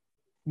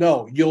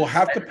 No, you'll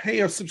have to pay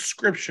a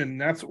subscription.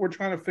 That's what we're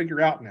trying to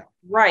figure out now.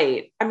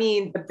 Right. I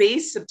mean, the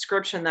base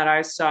subscription that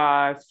I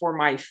saw for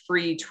my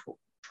free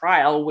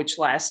trial, which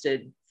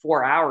lasted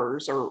 4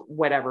 hours or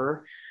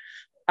whatever,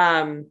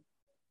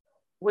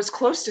 was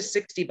close to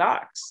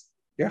 $60.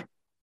 Yeah.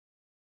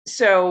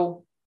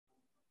 So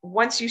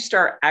once you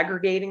start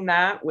aggregating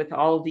that with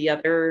all the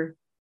other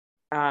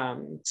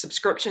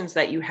subscriptions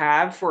that you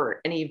have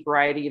for any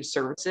variety of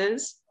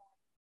services,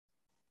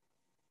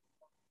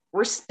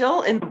 we're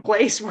still in the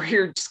place where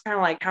you're just kind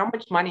of like, how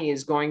much money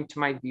is going to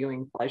my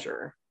viewing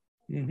pleasure?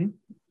 Mm-hmm.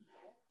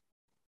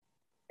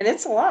 And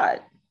it's a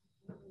lot.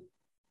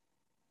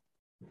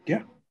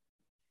 Yeah.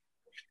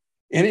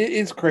 And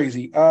it's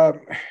crazy.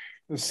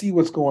 Let's see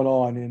what's going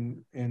on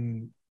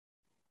in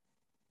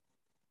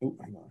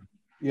hang on.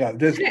 Yeah,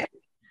 this.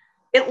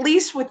 At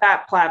least with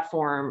that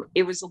platform,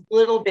 it was a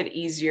little bit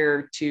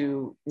easier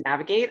to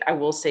navigate. I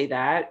will say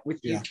that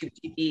with YouTube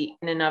TV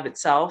in and of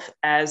itself,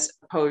 as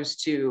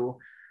opposed to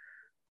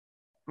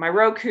my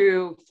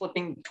Roku,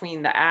 flipping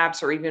between the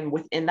apps or even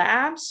within the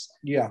apps.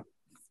 Yeah.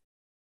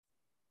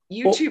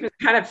 YouTube has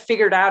kind of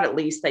figured out at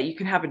least that you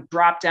can have a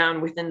drop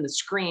down within the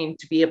screen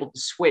to be able to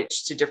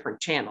switch to different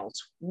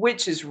channels,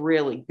 which is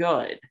really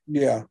good.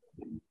 Yeah.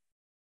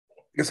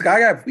 Because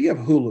we have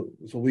Hulu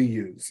is what we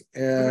use.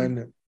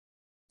 And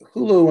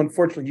Hulu,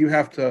 unfortunately,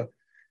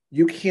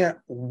 you can't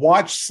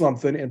watch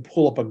something and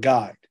pull up a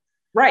guide.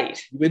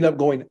 Right. You end up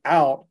going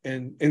out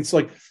and it's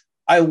like,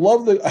 I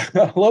love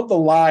the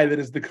lie that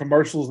is the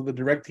commercials of the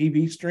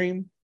DirecTV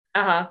stream.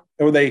 Uh-huh.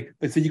 Where they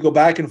say you go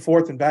back and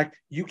forth and back.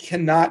 You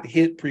cannot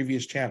hit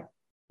previous channel.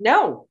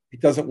 No.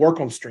 It doesn't work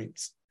on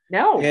streams.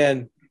 No.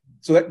 And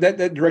So that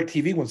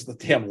DirecTV one's the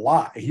damn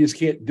lie. You just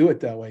can't do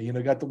it that way. You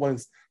know, got the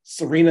ones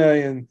Serena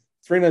and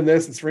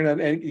this and Serena,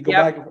 and you go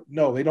back.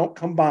 No, they don't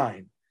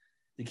combine.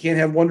 You can't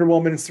have Wonder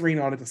Woman and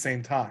Serena on at the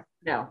same time.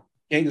 No.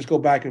 You can't just go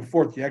back and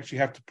forth. You actually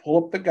have to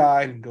pull up the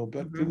guide and go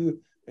back to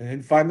and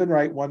then find the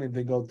right one and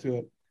then go to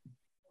it.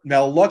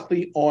 Now,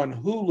 luckily on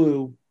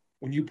Hulu,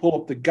 when you pull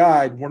up the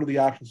guide, one of the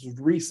options is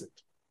recent.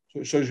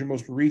 So it shows your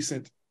most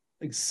recent,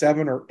 like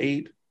 7 or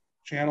 8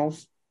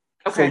 channels.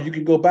 Okay. So you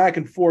can go back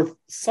and forth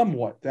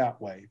somewhat that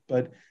way,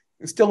 but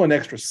it's still an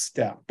extra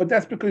step. But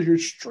that's because you're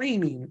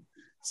streaming.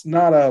 It's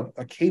not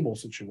a cable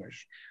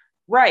situation.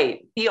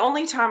 Right. The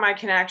only time I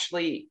can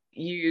actually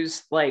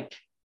use, like,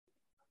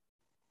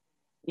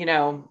 you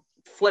know,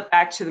 flip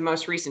back to the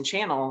most recent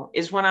channel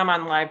is when I'm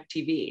on live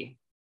TV.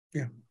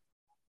 Yeah.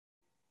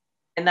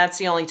 And that's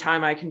the only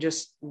time I can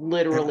just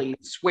literally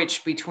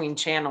switch between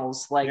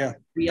channels like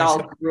we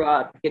all grew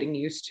up getting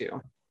used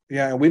to.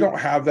 Yeah, and we don't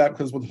have that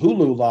because with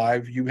Hulu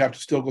Live, you have to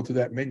still go through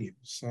that menu.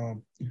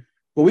 So,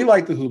 but we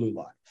like the Hulu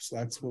Live, so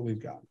that's what we've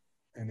got,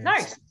 and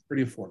it's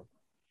pretty affordable.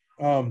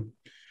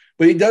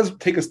 But it does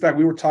take us back.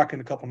 We were talking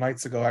a couple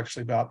nights ago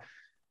actually about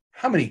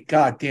how many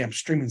goddamn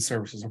streaming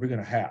services are we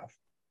going to have,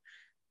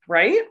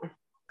 right?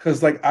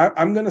 Because like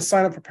I'm going to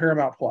sign up for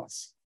Paramount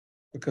Plus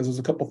because there's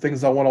a couple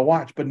things I want to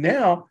watch. But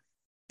now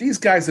these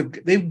guys they've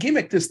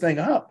gimmicked this thing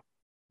up.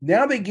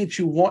 Now they get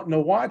you wanting to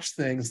watch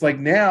things like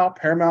now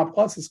Paramount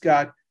Plus has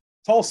got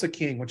Tulsa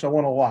King, which I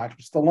want to watch,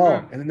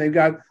 Stallone, and then they've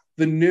got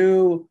the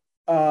new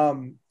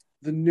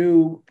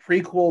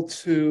prequel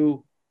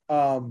to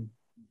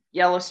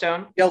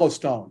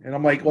Yellowstone, and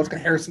I'm like, well, it's got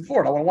Harrison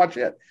Ford. I want to watch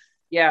it.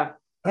 Yeah,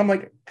 and I'm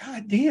like,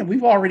 God damn,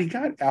 we've already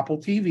got Apple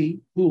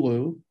TV,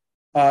 Hulu,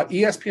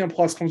 ESPN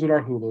Plus comes with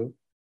our Hulu,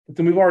 but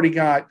then we've already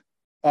got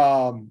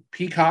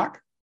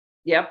Peacock.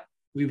 Yep.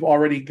 We've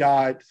already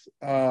got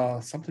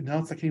something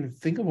else. I can't even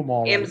think of them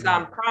all.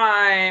 Amazon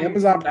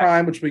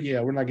Prime, which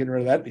we're not getting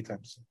rid of that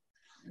anytime soon.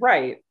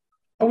 Right.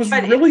 I was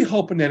really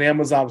hoping that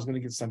Amazon was going to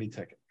get Sunday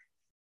Ticket.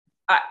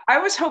 I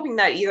was hoping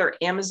that either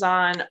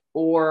Amazon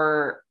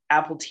or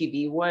Apple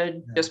TV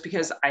would, just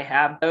because I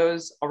have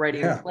those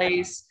already in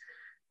place.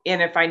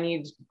 And if I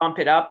need to bump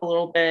it up a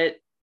little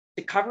bit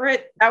to cover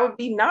it, that would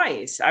be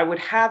nice. I would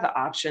have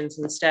options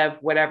instead of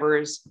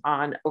whatever's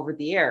on over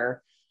the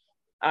air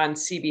on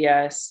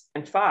CBS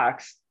and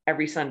Fox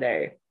every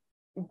Sunday.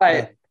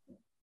 But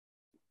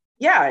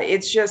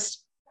it's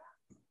just,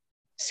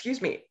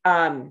 excuse me,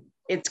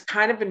 it's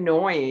kind of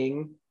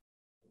annoying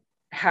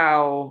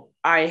how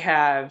I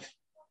have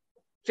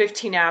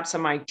 15 apps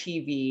on my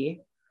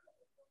TV.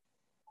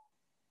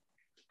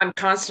 I'm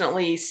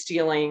constantly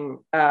stealing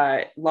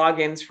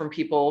logins from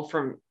people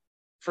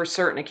for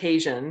certain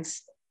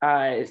occasions.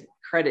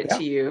 Credit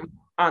to you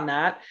on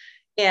that.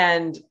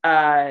 And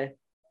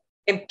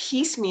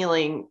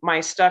piecemealing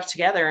my stuff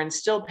together and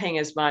still paying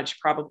as much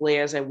probably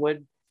as I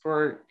would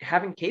for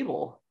having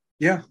cable.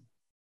 Yeah.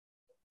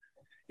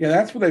 Yeah,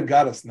 that's what they've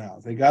got us now.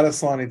 They got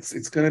us on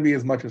it's going to be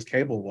as much as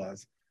cable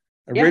was.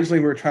 Originally,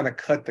 we were trying to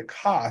cut the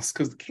cost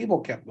because the cable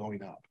kept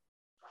going up.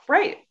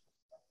 Right.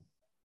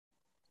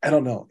 I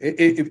don't know.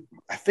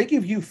 I think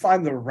if you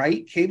find the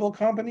right cable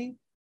company,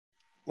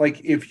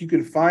 like if you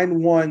can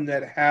find one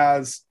that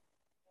has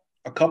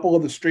a couple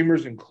of the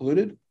streamers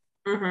included,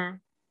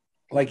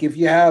 like if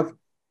you have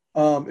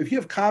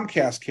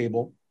Comcast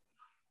cable,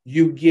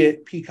 you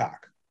get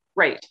Peacock,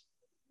 right?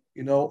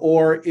 You know,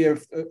 or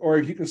if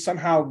you can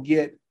somehow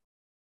get,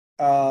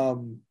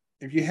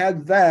 if you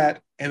had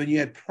that and then you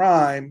had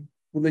Prime,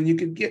 well, then you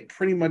could get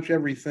pretty much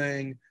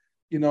everything.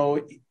 You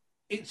know,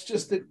 it's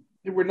just that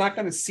we're not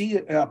going to see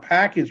a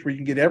package where you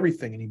can get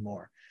everything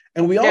anymore.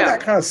 And we all got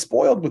kind of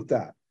spoiled with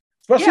that.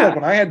 Especially like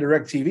when I had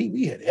DirecTV,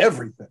 we had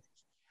everything.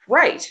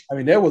 Right. I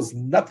mean, there was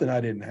nothing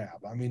I didn't have.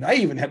 I mean, I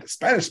even had the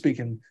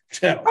Spanish-speaking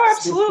channel. Oh,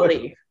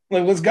 absolutely.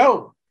 Like, let's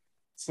go.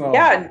 So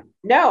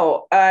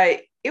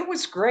it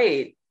was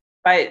great.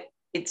 But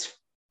I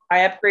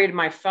upgraded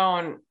my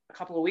phone a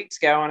couple of weeks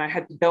ago, and I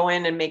had to go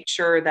in and make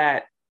sure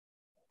that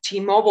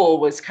T-Mobile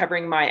was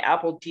covering my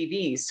Apple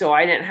TV, so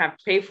I didn't have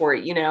to pay for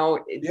it. You know,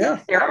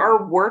 there are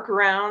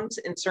workarounds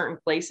in certain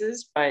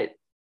places, but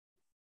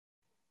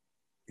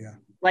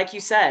like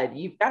you said,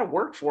 you've got to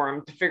work for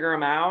them to figure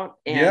them out.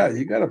 And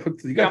you got to put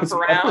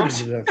some effort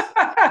into this.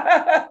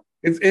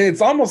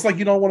 It's almost like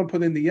you don't want to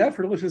put in the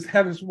effort. Let's just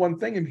have this one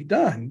thing and be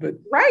done. But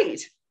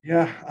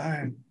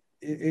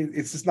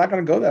it's just not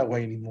going to go that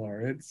way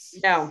anymore.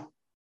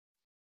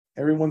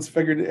 Everyone's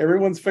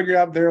figured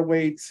out their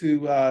way to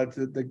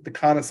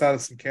con us out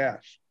of some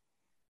cash.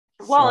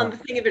 Well, and the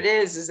thing of it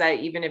is that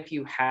even if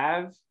you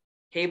have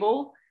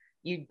cable,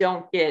 you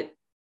don't get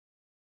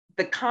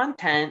the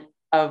content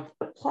of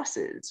the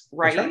pluses,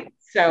 right?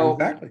 So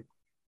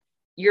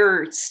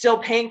you're still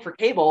paying for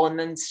cable and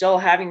then still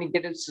having to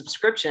get a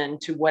subscription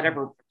to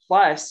whatever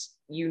plus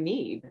you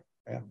need.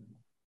 Yeah.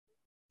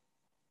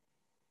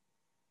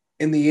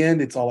 In the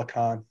end, it's all a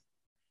con.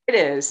 It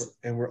is.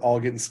 And we're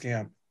all getting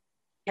scammed.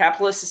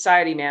 Capitalist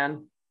society,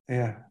 man.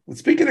 Yeah. Well,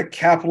 speaking of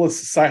capitalist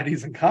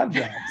societies and con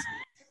jobs,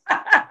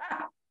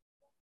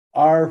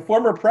 Our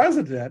former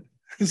president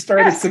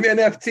started some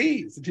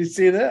NFTs. Did you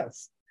see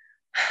this?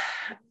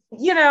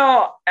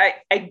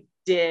 I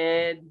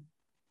did.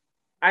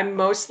 I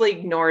mostly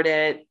ignored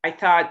it. I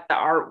thought the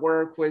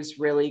artwork was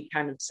really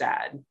kind of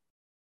sad.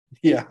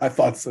 Yeah, I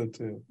thought so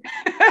too.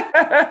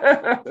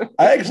 I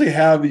actually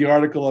have the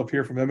article up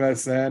here from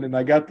MSN, and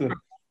I got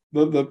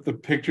the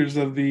pictures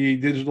of the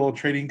digital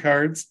trading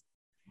cards,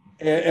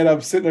 and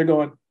I'm sitting there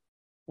going,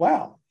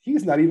 "Wow,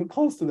 he's not even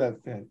close to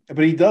that thin."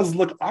 But he does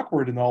look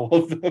awkward in all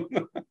of them.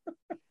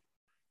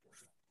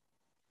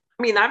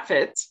 I mean, that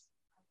fits.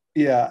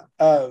 Yeah.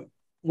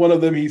 One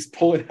of them, he's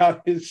pulling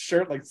out his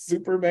shirt like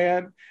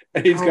Superman,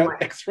 and he's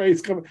got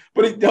X-rays coming.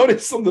 But he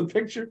noticed on the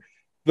picture,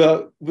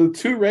 the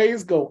two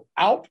rays go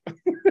out.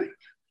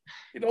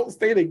 You don't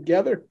stay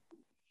together.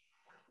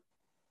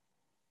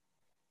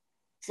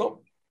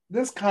 So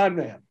this con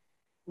man,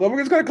 well, we're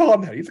just going to call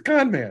him that. He's a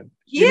con man.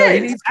 He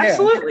needs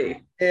absolutely.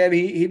 Cash, and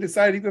he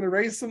decided he's going to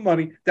raise some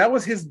money. That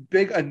was his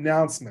big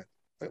announcement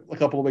a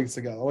couple of weeks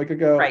ago. A week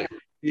ago, right.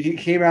 He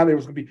came out. There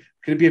was going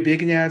to be a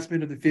big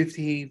announcement on the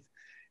 15th.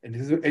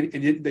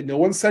 And no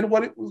one said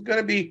what it was going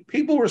to be.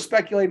 People were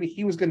speculating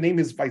he was going to name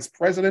his vice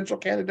presidential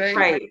candidate.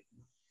 Right.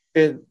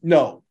 And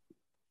no,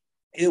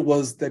 it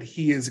was that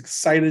he is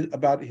excited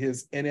about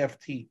his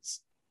NFTs.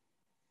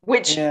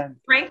 Which,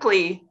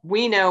 frankly,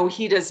 we know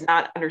he does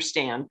not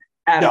understand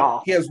at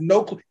all. He has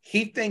no clue.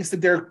 He thinks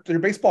that they're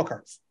baseball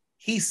cards.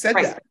 He said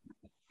that.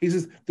 He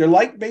says, they're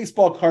like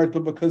baseball cards,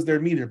 but because they're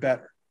me, they're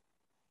better.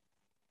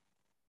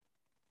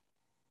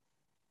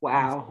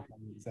 Wow.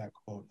 That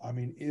quote. I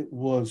mean, it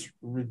was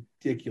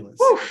ridiculous.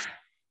 Oof.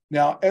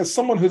 Now, as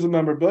someone who's a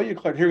memorabilia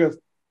collector, here goes.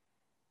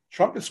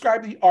 Trump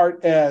described the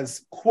art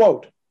as,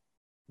 quote,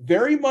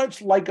 very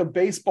much like a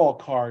baseball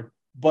card,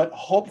 but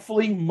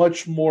hopefully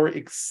much more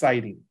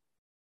exciting.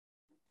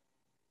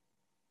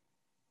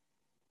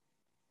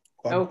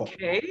 Quote,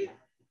 okay.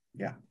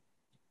 Yeah.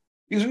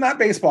 These are not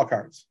baseball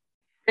cards.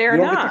 They're you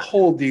don't not. Get to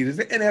hold these.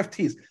 They're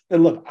NFTs.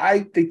 And look,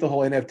 I think the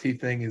whole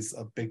NFT thing is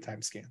a big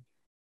time scam.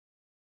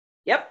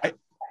 Yep.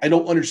 I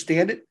don't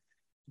understand it.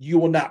 You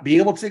will not be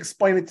able to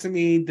explain it to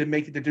me to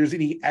make it that there's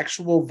any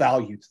actual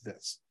value to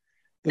this.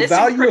 The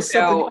value of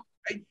something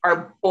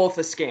are both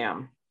a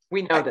scam.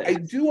 We know that. I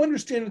do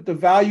understand that the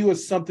value of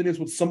something is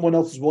what someone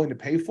else is willing to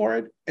pay for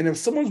it. And if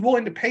someone's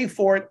willing to pay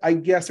for it, I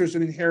guess there's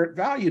an inherent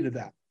value to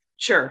that.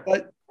 Sure.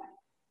 But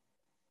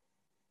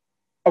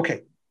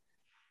okay.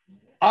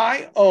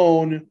 I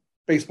own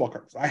baseball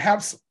cards. I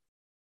have some.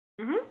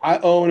 Mm-hmm. I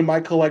own in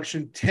my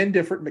collection 10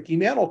 different Mickey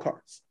Mantle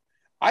cards.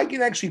 I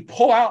can actually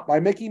pull out my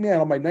Mickey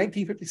Mantle, my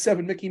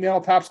 1957 Mickey Mantle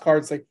Topps card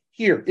and say,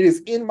 here, it is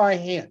in my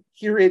hand.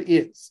 Here it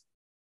is.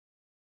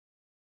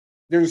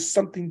 There's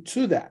something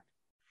to that.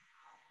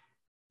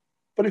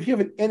 But if you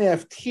have an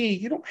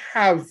NFT, you don't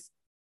have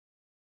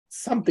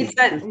something. It's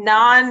that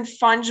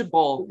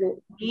non-fungible,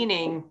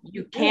 meaning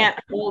you can't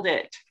hold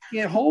it.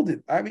 You can't hold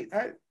it. I mean,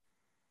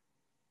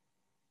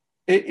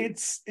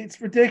 it's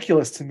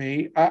ridiculous to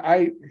me.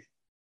 And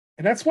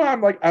that's why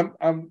I'm like,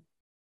 I'm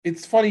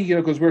it's funny,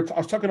 because I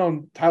was talking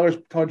on Tyler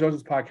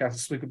Jones's podcast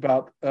this week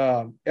about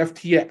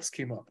FTX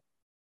came up,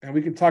 and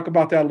we can talk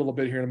about that a little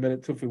bit here in a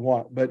minute too if we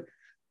want. But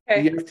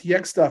the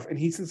FTX stuff, and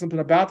he said something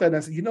about that, and I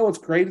said, what's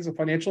great as a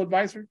financial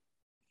advisor?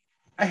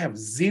 I have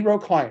 0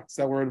 clients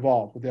that were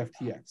involved with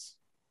FTX.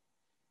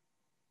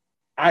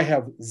 I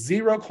have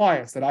 0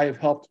 clients that I have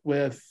helped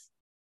with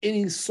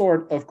any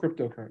sort of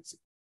cryptocurrency.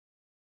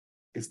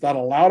 It's not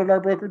allowed at our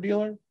broker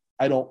dealer.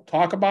 I don't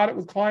talk about it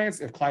with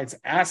clients. If clients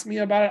ask me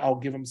about it, I'll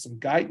give them some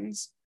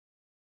guidance.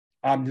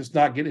 I'm just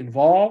not getting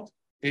involved.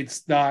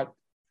 It's not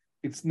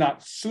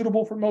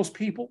suitable for most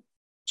people.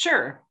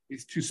 Sure.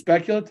 It's too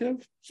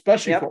speculative,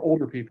 especially for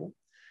older people.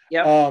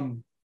 Yep.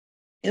 And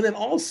then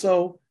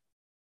also,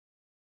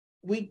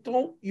 it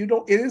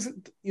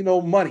isn't,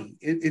 money.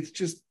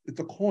 It's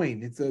a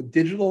coin. It's a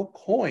digital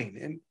coin.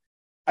 And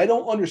I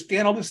don't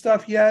understand all this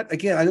stuff yet.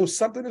 Again, I know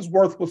something is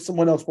worth what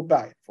someone else will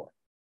buy it for.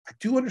 I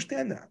do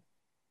understand that.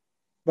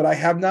 But I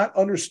have not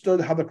understood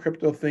how the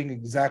crypto thing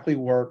exactly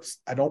works.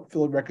 I don't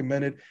feel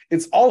recommended.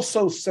 It's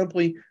also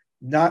simply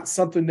not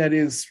something that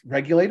is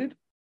regulated.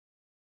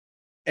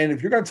 And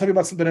if you're going to tell me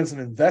about something as an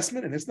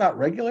investment and it's not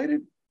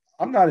regulated,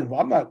 I'm not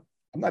involved.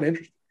 I'm not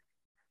interested.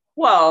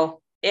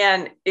 Well,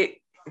 and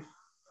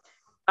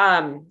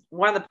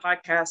one of the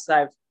podcasts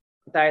that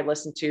I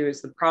listened to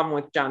is The Problem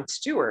with Jon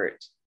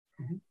Stewart.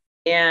 Mm-hmm.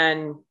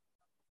 And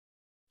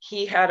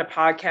he had a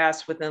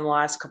podcast within the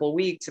last couple of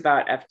weeks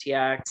about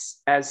FTX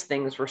as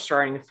things were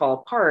starting to fall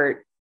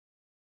apart.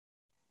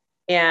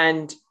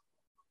 And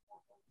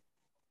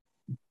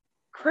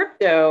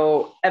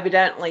crypto,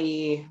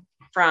 evidently,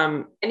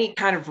 from any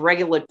kind of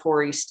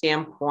regulatory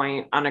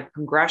standpoint on a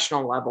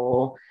congressional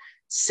level,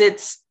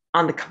 sits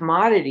on the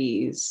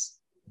commodities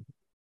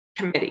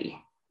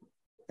committee.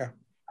 Yeah.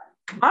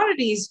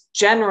 Commodities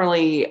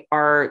generally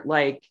are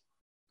like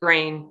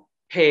grain,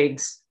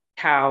 pigs,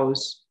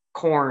 cows,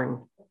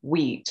 corn,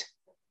 wheat.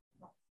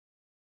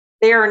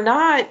 They are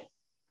not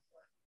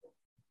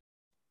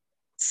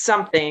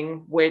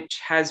something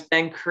which has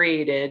been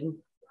created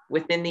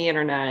within the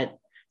internet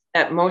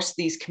that most of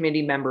these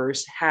committee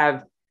members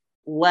have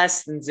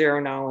less than zero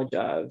knowledge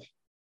of.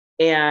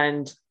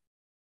 And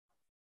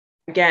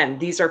again,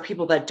 these are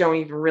people that don't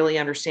even really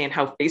understand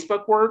how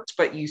Facebook works,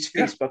 but use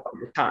Facebook all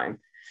the time.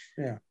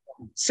 Yeah.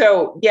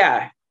 So,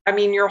 yeah, I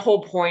mean, your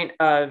whole point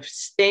of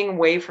staying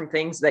away from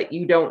things that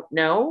you don't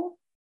know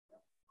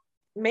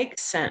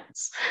makes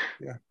sense.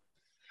 Yeah.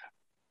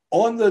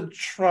 On the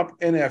Trump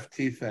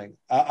NFT thing,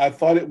 I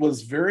thought it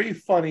was very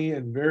funny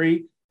and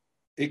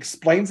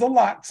explains a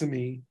lot to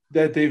me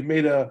that they've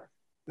made so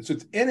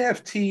it's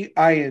NFT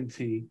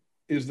INT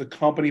is the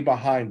company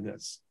behind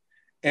this.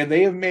 And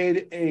they have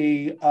made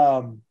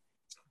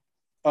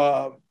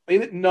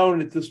made it known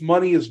that this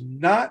money is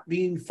not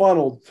being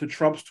funneled to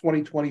Trump's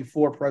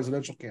 2024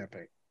 presidential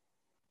campaign.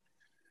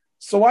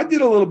 So I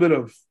did a little bit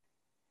of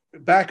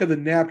back of the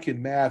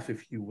napkin math,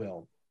 if you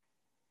will.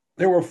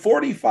 There were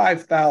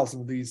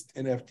 45,000 of these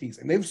NFTs,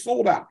 and they've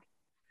sold out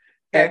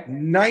at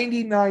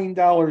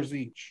 $99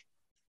 each,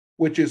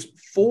 which is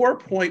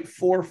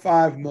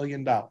 $4.45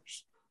 million.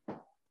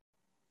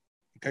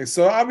 Okay,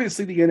 so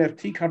obviously the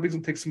NFT companies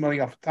will take some money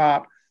off the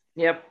top.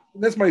 Yep.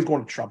 This money's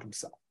going to Trump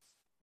himself.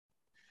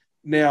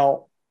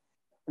 Now,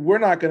 we're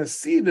not going to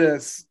see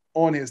this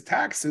on his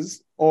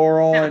taxes or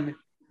on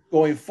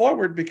going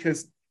forward,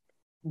 because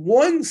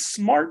one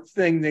smart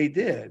thing they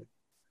did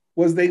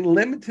was they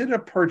limited a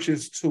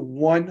purchase to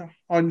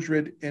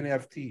 100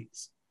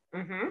 NFTs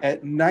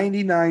at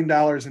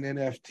 $99 an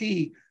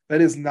NFT.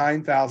 That is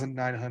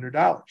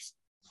 $9,900.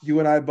 You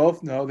and I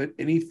both know that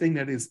anything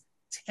that is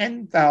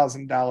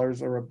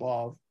 $10,000 or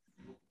above,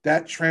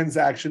 that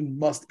transaction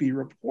must be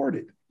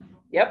reported.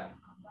 Yep.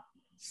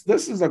 So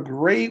this is a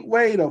great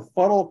way to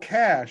funnel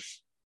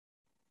cash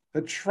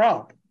to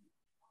Trump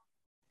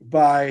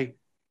by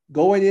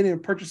going in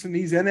and purchasing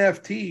these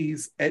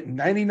NFTs at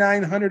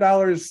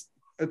 $9,900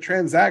 a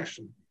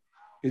transaction.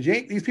 Because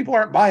these people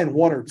aren't buying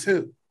one or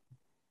two.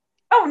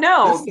 Oh,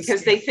 no,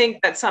 because they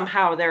think that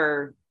somehow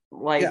they're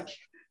like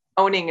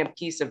owning a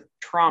piece of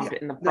Trump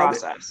in the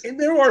process. And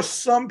there are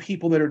some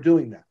people that are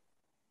doing that.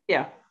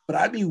 Yeah. But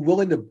I'd be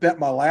willing to bet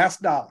my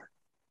last dollar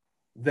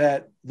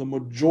that the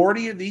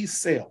majority of these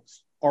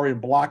sales are in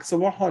blocks of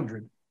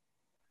 100,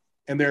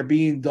 and they're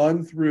being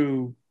done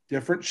through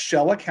different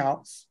shell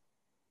accounts,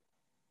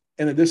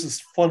 and that this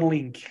is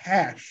funneling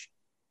cash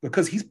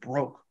because he's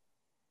broke.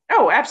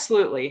 Oh,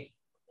 absolutely.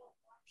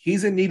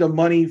 He's in need of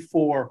money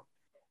for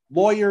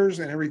lawyers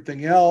and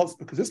everything else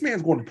because this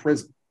man's going to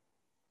prison.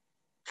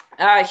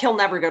 He'll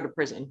never go to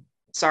prison.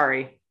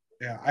 Sorry.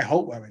 Yeah, I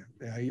hope. I mean,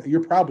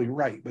 you're probably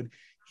right, but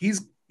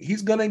he's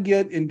going to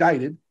get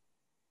indicted,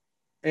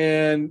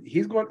 and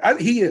he's going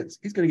to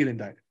get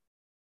indicted.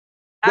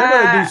 They're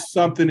going to do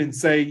something and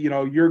say,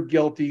 you're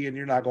guilty and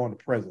you're not going to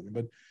prison,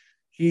 but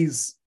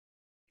he's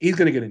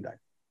going to get indicted.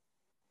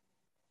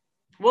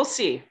 We'll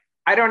see.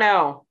 I don't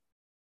know.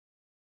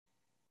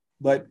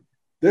 But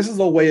this is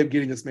a way of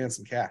getting this man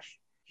some cash.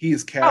 He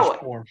is cash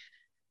poor.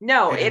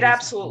 No, it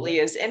absolutely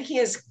is. And he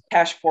is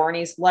cash poor, and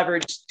he's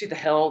leveraged to the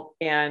hilt.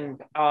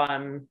 And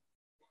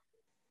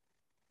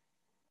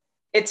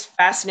it's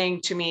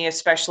fascinating to me,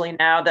 especially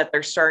now that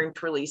they're starting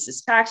to release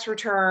his tax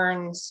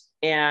returns,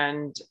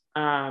 and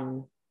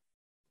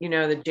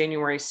the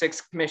January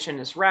 6th commission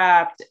is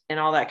wrapped and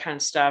all that kind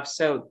of stuff.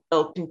 So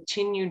there'll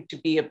continue to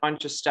be a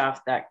bunch of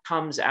stuff that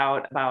comes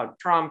out about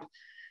Trump,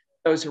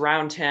 those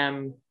around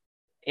him,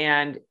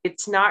 and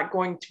it's not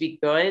going to be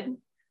good.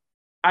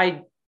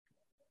 I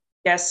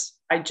guess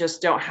I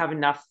just don't have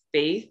enough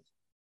faith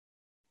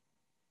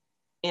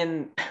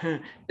in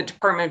the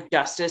Department of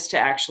Justice to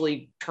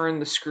actually turn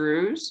the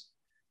screws.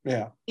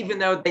 Yeah. Even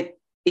though they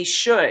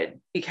should,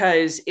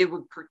 because it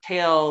would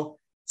curtail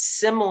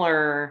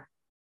similar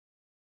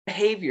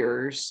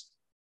behaviors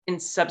in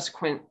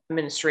subsequent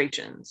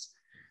administrations.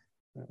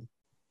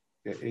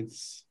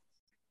 It's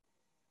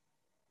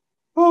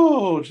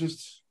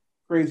just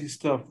crazy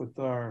stuff with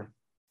our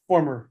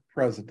former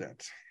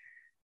president.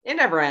 It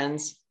never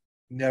ends.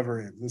 Never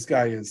ends. This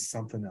guy is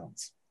something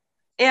else.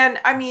 And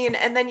I mean,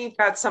 and then you've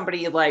got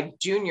somebody like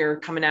Junior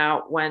coming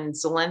out when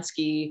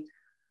Zelensky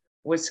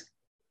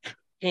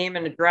came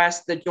and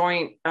addressed the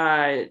joint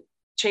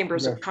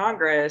chambers of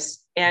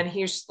Congress, and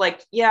he's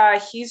like, yeah,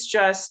 he's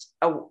just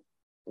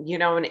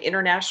an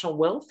international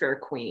welfare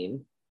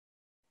queen.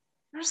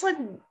 I was like,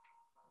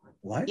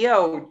 what?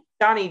 Yo,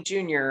 Donnie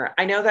Jr.,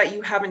 I know that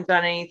you haven't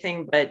done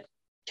anything but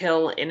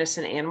kill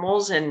innocent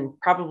animals, and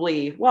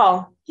probably,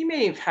 well, he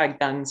may have had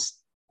guns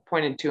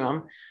pointed to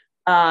him.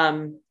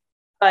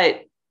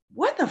 But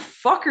what the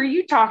fuck are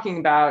you talking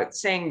about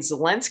saying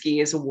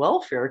Zelensky is a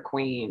welfare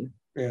queen?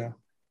 Yeah.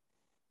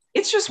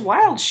 It's just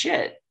wild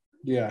shit.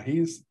 Yeah,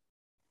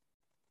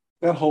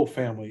 that whole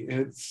family.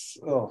 It's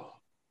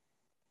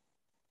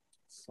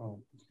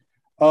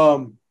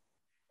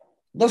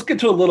let's get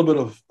to a little bit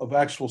of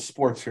actual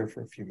sports here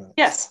for a few minutes.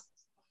 Yes.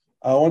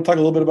 I want to talk a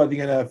little bit about the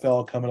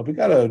NFL coming up. We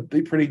got a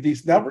pretty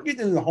decent. Now we're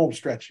getting into the home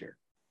stretch here.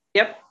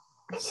 Yep.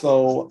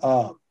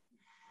 So,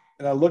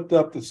 and I looked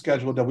up the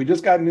schedule. That we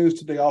just got news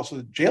today also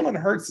that Jalen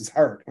Hurts is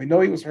hurt. We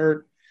know he was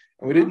hurt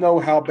And we didn't know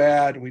how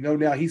bad. We know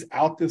now he's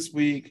out this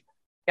week.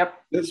 Yep.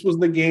 This was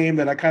the game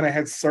that I kind of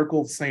had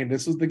circled saying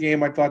this was the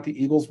game I thought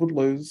the Eagles would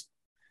lose.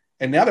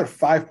 And now they're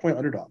 5-point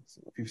underdogs,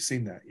 if you've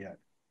seen that yet.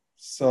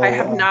 So I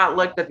have not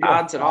looked at the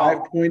odds at all.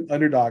 5-point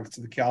underdogs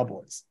to the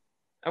Cowboys.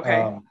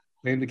 Okay.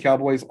 Named the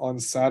Cowboys on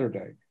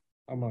Saturday.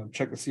 I'm going to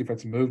check to see if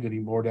it's moved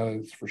anymore. Now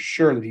it's for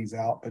sure that he's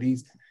out, but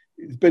it's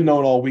been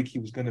known all week he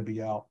was going to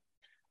be out.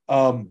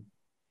 But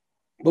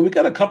we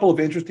got a couple of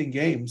interesting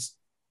games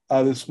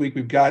this week.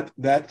 We've got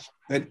that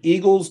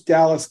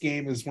Eagles-Dallas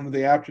game is one of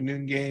the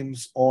afternoon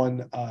games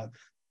on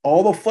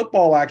all the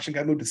football action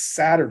got moved to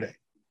Saturday.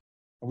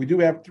 We do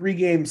have 3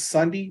 games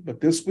Sunday, but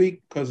this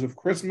week, because of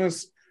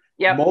Christmas,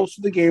 most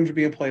of the games are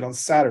being played on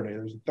Saturday.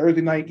 There's a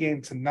Thursday night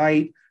game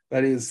tonight.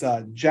 That is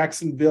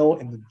Jacksonville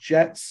and the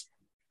Jets.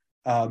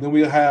 Then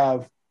we'll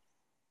have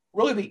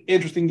really the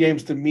interesting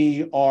games to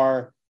me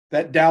are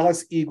that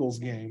Dallas Eagles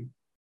game.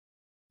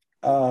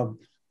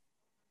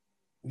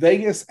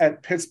 Vegas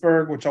at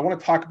Pittsburgh, which I want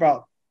to talk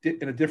about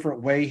in a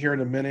different way here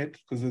in a minute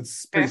because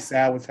it's pretty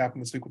sad what's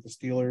happened this week with the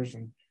Steelers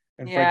and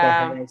Franco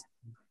Harris,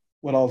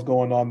 what all's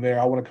going on there.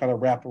 I want to kind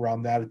of wrap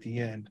around that at the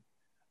end.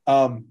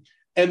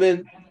 And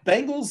then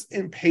Bengals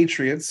and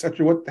Patriots,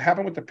 after what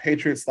happened with the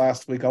Patriots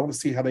last week, I want to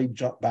see how they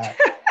jump back.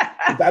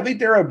 I think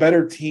they're a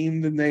better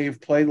team than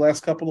they've played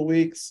last couple of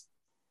weeks,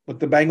 but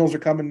the Bengals are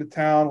coming to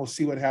town. We'll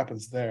see what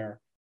happens there.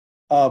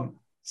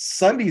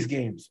 Sunday's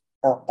games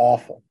are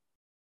awful.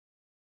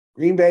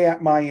 Green Bay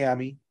at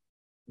Miami,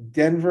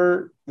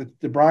 Denver,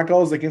 the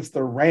Broncos against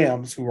the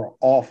Rams, who are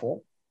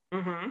awful.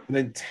 Mm-hmm. And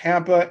then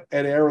Tampa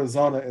at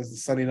Arizona is the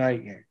Sunday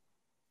night game.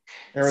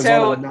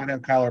 Arizona would not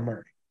have Kyler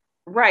Murray.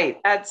 Right.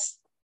 That's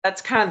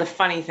kind of the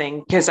funny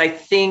thing because I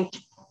think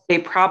they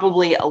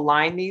probably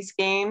align these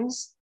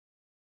games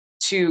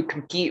to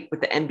compete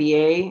with the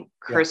NBA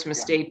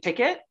Christmas Day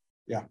ticket.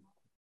 Yeah.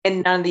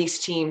 And none of these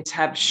teams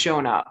have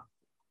shown up.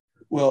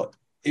 Well,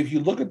 if you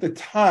look at the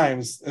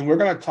times, and we're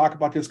going to talk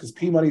about this because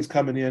P Money's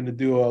coming in to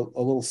do a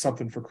little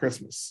something for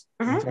Christmas.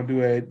 Mm-hmm. He's going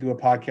to do a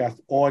podcast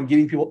on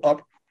getting people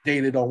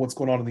updated on what's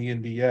going on in the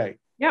NBA.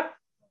 Yep.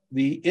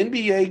 The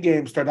NBA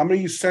game started. I'm going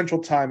to use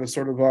Central Time as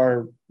sort of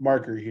our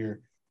marker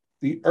here.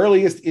 The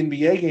earliest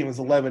NBA game is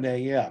 11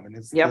 a.m. and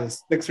it's the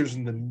Sixers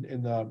and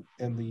the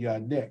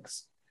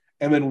Knicks,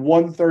 and then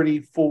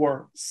 1:30,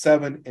 4,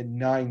 7,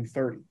 and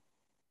 9:30.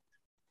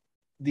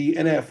 The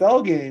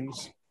NFL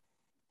games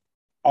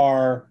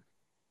are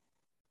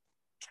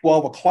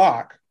 12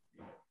 o'clock,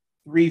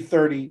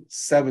 3:30,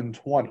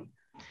 7:20.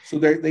 So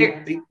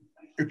they're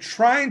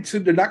trying to.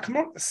 They're not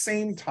coming out at the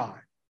same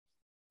time,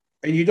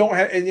 and you don't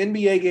have. And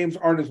NBA games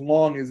aren't as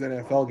long as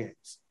NFL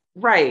games.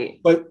 Right.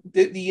 But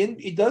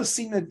it does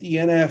seem that the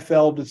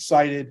NFL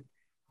decided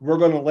we're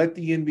going to let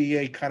the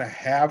NBA kind of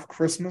have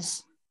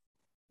Christmas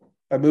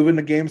by moving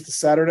the games to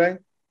Saturday.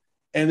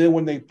 And then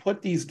when they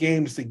put these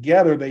games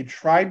together, they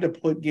tried to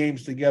put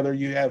games together.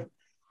 You have,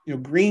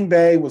 Green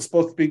Bay was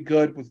supposed to be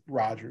good with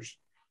Rodgers.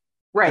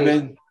 Right. And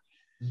then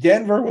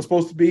Denver was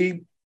supposed to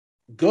be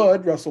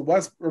good. Russell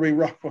Wilson.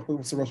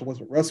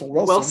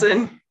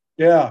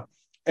 Yeah.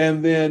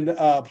 And then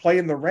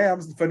playing the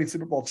Rams, defending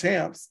Super Bowl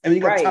champs, and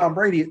then you got Tom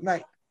Brady at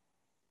night.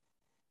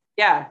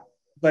 Yeah.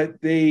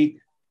 But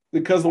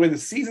because of the way the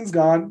season's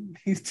gone,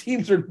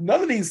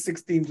 none of these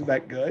 6 teams are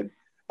that good.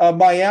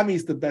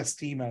 Miami's the best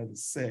team out of the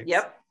 6.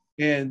 Yep.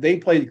 And they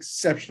played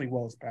exceptionally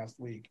well this past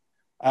week.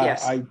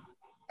 Yes.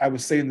 I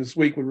was saying this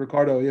week with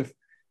Ricardo, if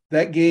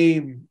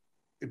the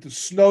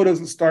snow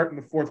doesn't start in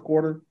the fourth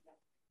quarter,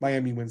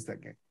 Miami wins that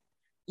game.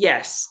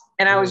 Yes.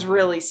 And I was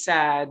really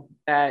sad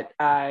that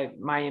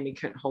Miami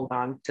couldn't hold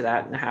on to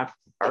that in the half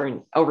or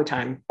in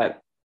overtime.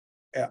 But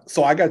yeah,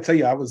 so I got to tell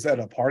you, I was at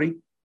a party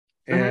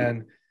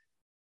and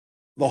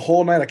the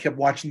whole night I kept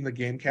watching the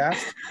game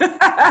cast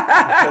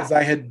because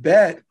I had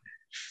bet,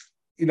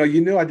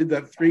 you knew I did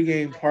that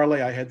 3-game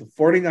parlay. I had the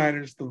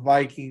 49ers, the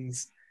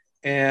Vikings,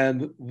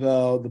 and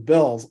the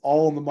Bills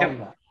all in the money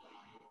line.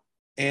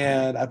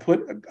 And I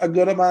put a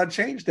good amount of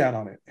change down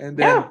on it. And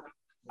then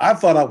I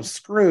thought I was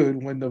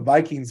screwed when the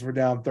Vikings were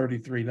down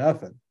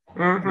 33-0.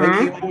 Mm-hmm. They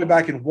came all the way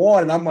back and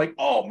won. And I'm like,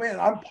 oh, man,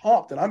 I'm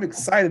pumped. And I'm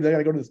excited. I got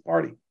to go to this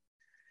party.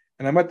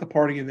 And I'm at the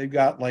party, and they've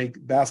got,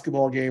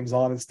 basketball games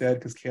on instead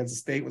because Kansas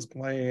State was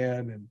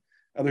playing. And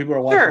other people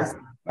are watching.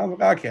 Sure. I'm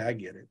like, okay, I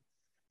get it.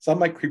 So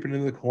I'm, creeping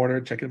into the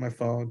corner, checking my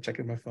phone.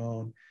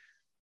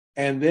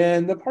 And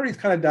then the party's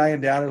kind of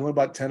dying down. There's only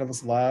about 10 of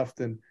us left.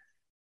 And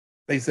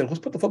they said, let's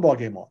put the football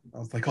game on. I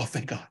was like, oh,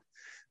 thank God.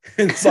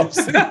 And so I'm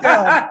sitting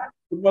down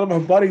with one of my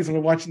buddies and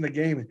we're watching the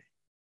game, and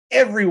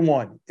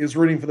everyone is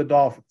rooting for the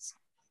Dolphins.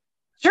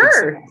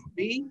 Sure.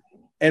 Me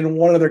and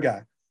one other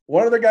guy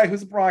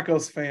who's a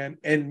Broncos fan,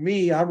 and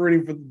me, I'm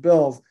rooting for the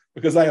Bills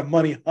because I have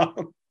money on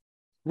them.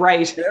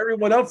 Right. And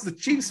everyone else is a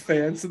Chiefs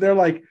fan. So they're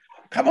like,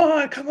 come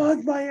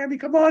on, Miami,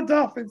 come on,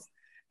 Dolphins.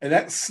 And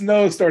that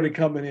snow started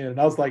coming in.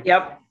 And I was like,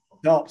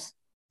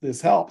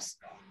 this helps.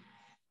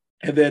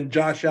 And then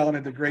Josh Allen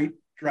had the great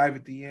drive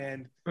at the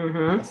end, a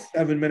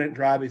 7-minute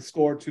drive. They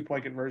scored,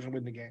 2-point conversion,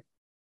 win the game.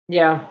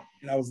 Yeah.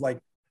 And I was like,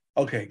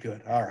 okay,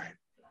 good. All right.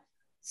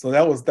 So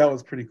that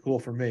was pretty cool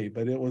for me.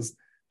 But it was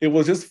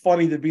just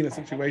funny to be in a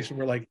situation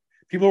where like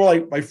people were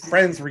like, my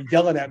friends were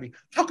yelling at me,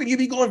 how can you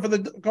be going for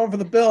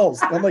the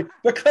Bills? And I'm like,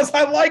 because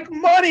I like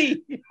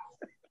money.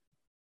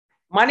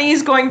 Money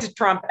is going to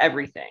trump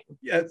everything.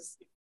 Yes.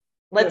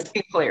 Let's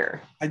be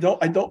clear. I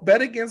don't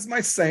bet against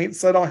my Saints,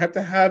 so I don't have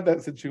to have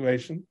that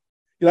situation.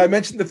 I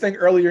mentioned the thing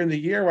earlier in the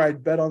year where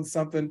I'd bet on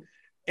something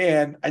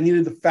and I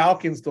needed the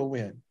Falcons to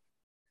win.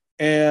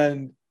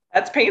 And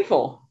that's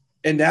painful.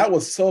 And that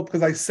was so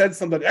because I said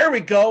something, there we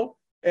go.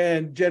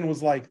 And Jen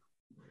was like,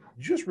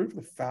 you just root for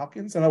the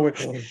Falcons? And I went,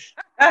 oh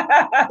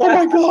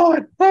my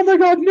God. Oh my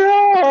God,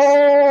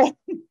 no.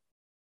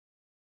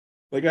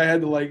 Like I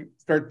had to like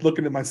start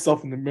looking at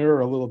myself in the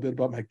mirror a little bit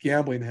about my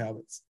gambling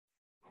habits.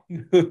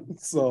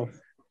 So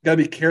gotta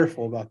be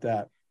careful about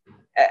that.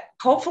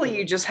 Hopefully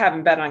you just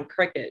haven't bet on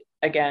cricket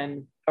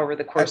again over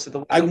the course of the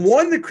week. I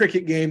won the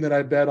cricket game that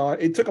I bet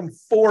on. It took them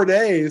 4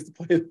 days to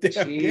play the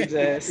damn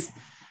Jesus. game.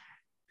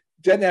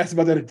 Jen asked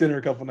about that at dinner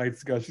a couple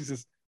nights ago. She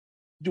says,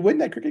 did you win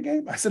that cricket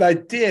game? I said, I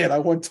did. I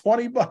won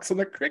 $20 on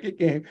the cricket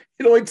game.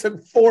 It only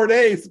took 4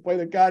 days to play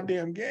the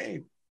goddamn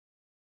game.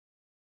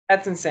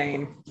 That's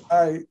insane.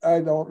 I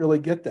don't really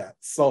get that.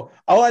 So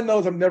all I know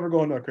is I'm never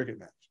going to a cricket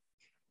match.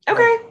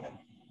 Okay.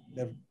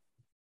 Never.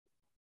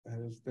 I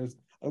don't think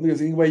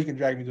there's any way you can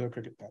drag me to a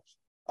cricket match.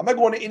 I'm not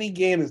going to any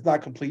game that's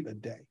not complete in a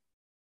day.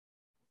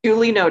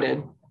 Duly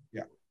noted.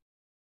 Yeah.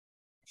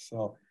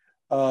 So,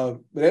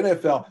 but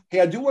NFL.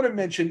 Hey, I do want to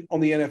mention on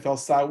the NFL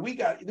side,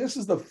 this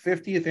is the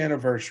 50th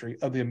anniversary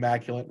of the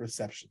Immaculate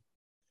Reception.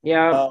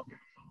 Yeah.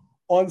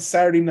 On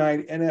Saturday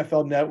night,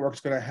 NFL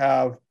Network's going to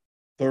have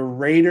the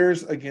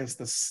Raiders against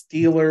the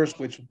Steelers,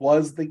 which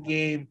was the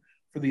game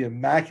for the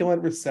Immaculate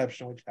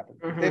Reception, which happened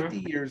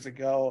 50 years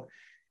ago.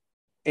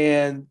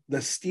 And the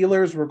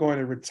Steelers were going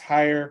to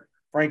retire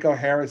Franco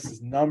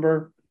Harris's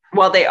number.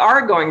 Well, they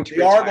are going to.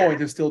 They are going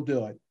to still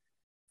do it.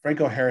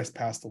 Franco Harris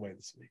passed away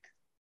this week.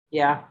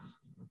 Yeah.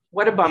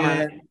 What a bummer.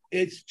 And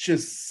it's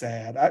just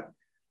sad.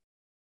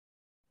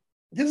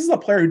 This is a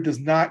player who does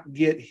not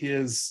get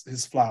his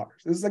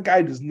flowers. This is a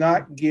guy who does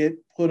not get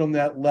put on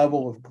that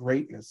level of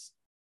greatness.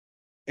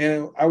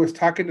 And I was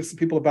talking to some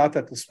people about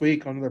that this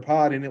week on their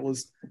pod, and I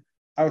was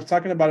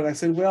talking about it. I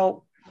said,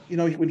 well,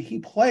 when he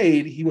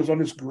played, he was on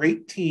this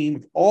great team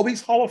with all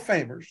these Hall of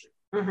Famers.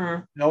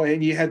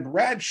 And you had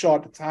Bradshaw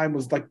at the time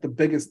was like the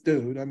biggest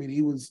dude. I mean,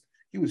 he was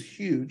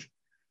huge.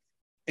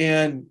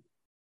 And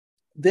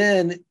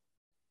then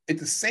at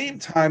the same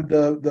time,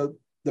 the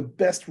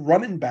best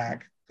running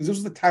back, because this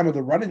was the time of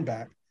the running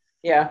back.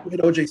 Yeah. We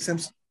had O.J.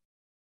 Simpson,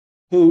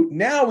 who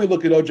now we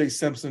look at O.J.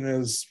 Simpson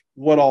as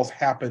what all's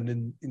happened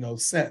in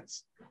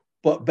since.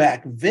 But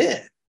back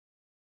then,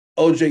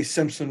 O.J.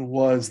 Simpson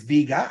was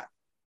the guy.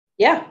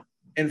 Yeah.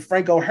 And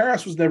Franco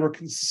Harris was never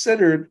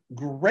considered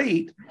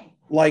great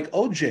like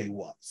O.J.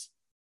 was.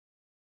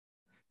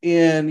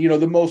 And,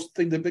 the most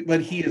thing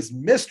but he is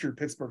Mr.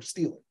 Pittsburgh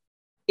Steeler.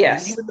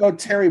 Yes. And even though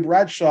Terry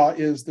Bradshaw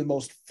is the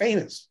most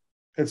famous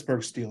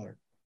Pittsburgh Steeler,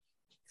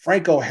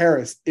 Franco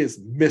Harris is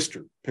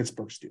Mr.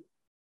 Pittsburgh Steeler.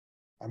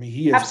 I mean,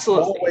 he is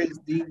absolutely always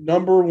the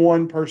number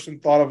one person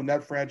thought of in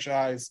that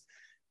franchise.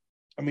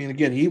 I mean,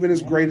 again, even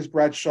as great as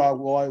Bradshaw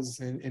was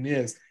and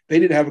is, they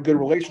didn't have a good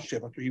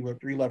relationship after he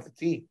left the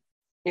team.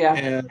 Yeah.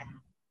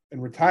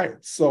 And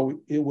retired.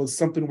 So it was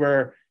something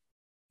where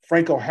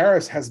Franco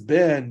Harris has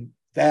been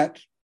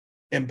that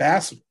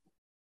ambassador,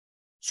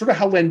 sort of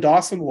how Len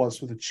Dawson was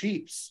for the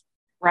Chiefs.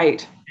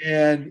 Right.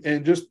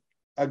 And just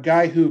a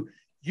guy who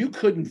you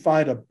couldn't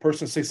find a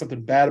person to say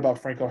something bad about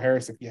Franco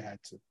Harris if you had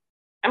to.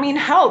 I mean,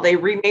 hell, they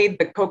remade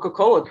the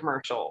Coca-Cola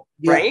commercial,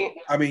 right?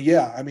 I mean,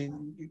 yeah. I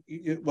mean,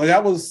 well,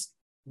 that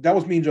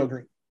was Mean Joe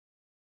Green.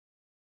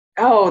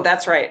 Oh,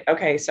 that's right.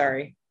 Okay,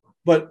 sorry.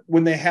 But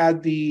when they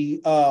had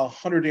the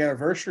 100th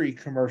anniversary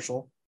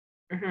commercial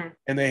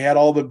and they had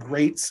all the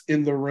greats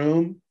in the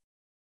room,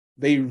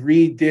 they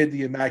redid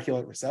the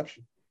Immaculate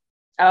Reception.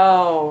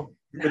 Oh,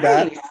 remember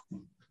nice. That?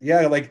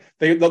 Yeah, like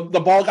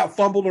the ball got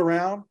fumbled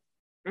around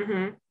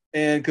and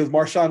because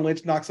Marshawn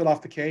Lynch knocks it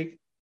off the cake.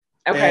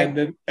 Okay. And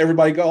then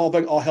everybody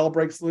all hell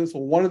breaks loose.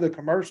 Well, one of the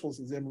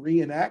commercials is them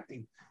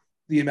reenacting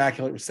the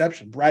Immaculate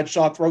Reception.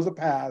 Bradshaw throws a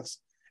pass,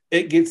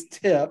 it gets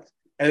tipped,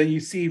 and then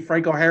you see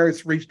Franco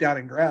Harris reach down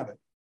and grab it.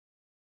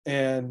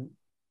 And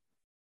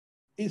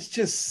it's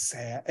just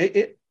sad.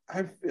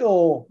 I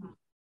feel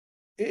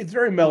it's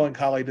very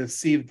melancholy to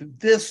see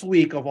this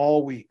week of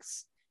all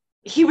weeks.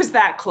 He was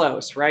that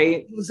close,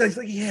 right? It was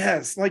like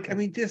yes. Like, I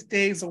mean, just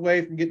days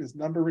away from getting his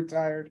number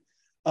retired.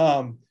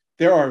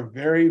 There are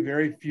very,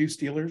 very few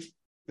Steelers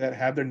that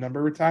have their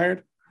number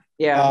retired.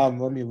 Yeah.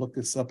 Let me look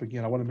this up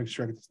again. I want to make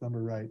sure I get this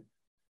number right.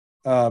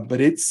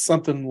 But it's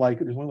something like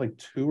there's only like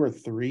 2 or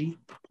 3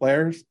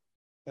 players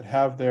that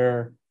have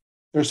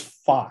there's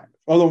 5.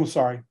 Oh, I'm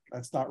sorry.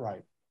 That's not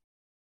right.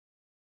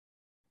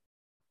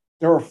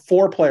 There are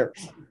 4 players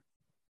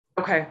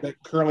that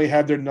currently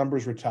have their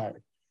numbers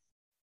retired.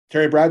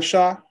 Terry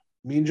Bradshaw,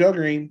 Mean Joe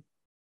Green,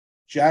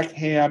 Jack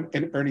Ham,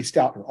 and Ernie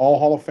Stoutner, all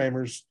Hall of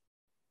Famers.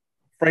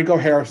 Franco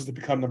Harris is to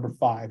become number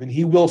 5, and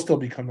he will still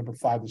become number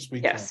 5 this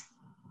weekend. Yes.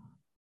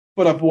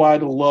 But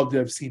I'd love to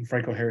have seen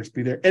Franco Harris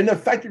be there. And the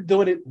fact they're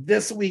doing it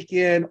this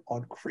weekend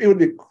it would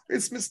be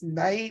Christmas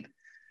night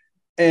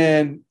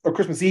or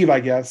Christmas Eve, I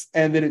guess.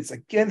 And then it's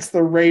against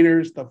the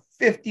Raiders, the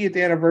 50th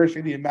anniversary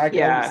of the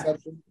Immaculate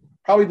Reception.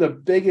 Probably the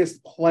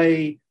biggest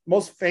play,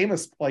 most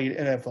famous play in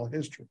NFL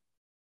history.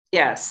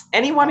 Yes.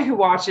 Anyone who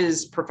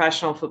watches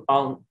professional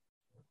football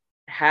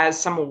has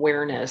some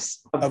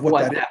awareness of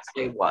what that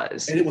play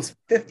was. And it was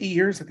 50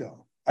 years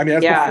ago. I mean,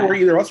 that's before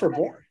either of us were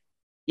born.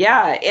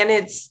 Yeah.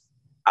 And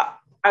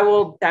I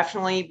will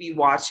definitely be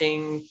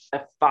watching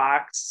the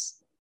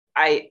Fox.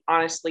 I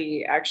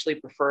honestly actually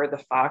prefer the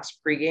Fox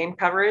pregame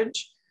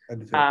coverage.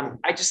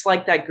 I just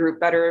like that group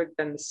better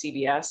than the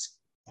CBS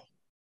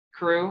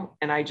crew.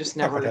 And I just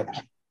never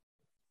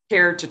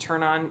cared to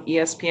turn on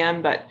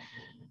ESPN, but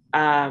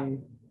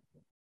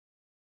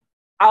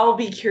I'll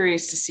be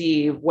curious to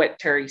see what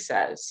Terry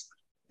says.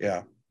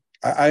 Yeah.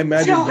 I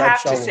imagine he'll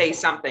have to say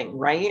something,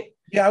 right?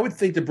 Yeah, I would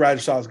think that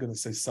Bradshaw is going to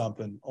say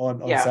something on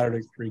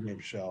Saturday's pregame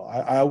show.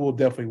 I will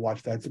definitely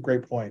watch that. It's a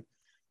great point.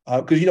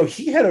 Because,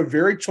 he had a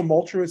very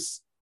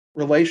tumultuous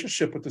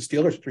relationship with the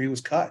Steelers after he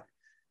was cut.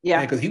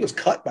 Yeah. Because he was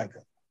cut by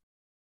them.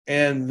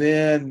 And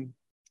then,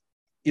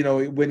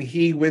 when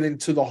he went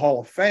into the Hall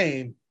of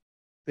Fame,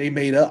 they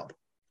made up.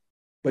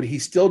 But he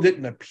still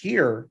didn't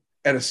appear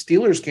at a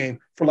Steelers game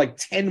for like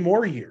 10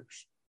 more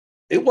years.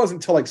 It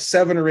wasn't until like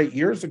 7 or 8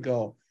 years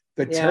ago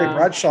that Terry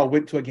Bradshaw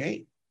went to a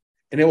game.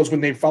 And it was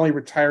when they finally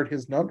retired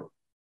his number.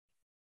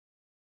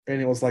 And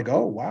it was like,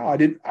 oh, wow, I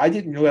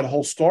didn't know that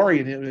whole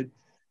story. And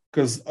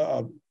because,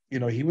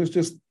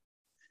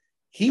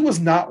 he was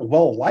not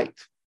well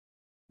liked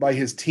by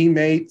his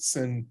teammates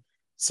and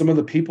some of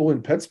the people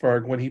in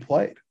Pittsburgh when he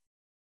played.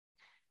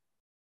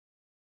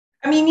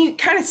 I mean, you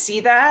kind of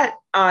see that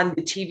on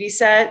the TV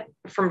set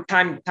from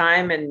time to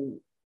time. And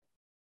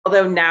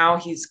although now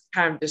he's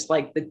kind of just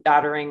like the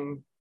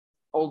doddering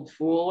old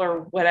fool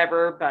or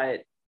whatever,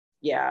 but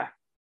yeah.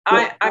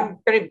 I'm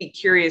going to be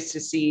curious to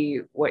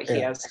see what he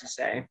has to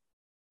say.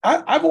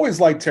 I've always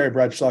liked Terry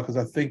Bradshaw because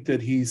I think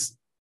that he's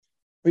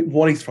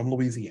from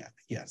Louisiana.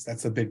 Yes,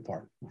 that's a big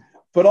part.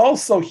 But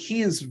also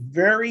he is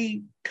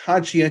very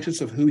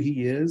conscientious of who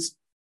he is.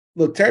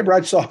 Look, Terry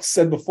Bradshaw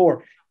said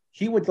before,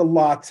 he went to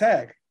La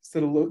Tech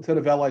instead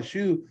of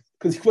LSU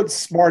because he wasn't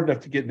smart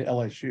enough to get into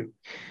LSU,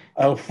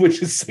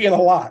 which is saying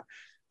a lot.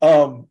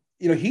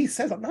 He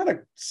says, I'm not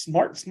a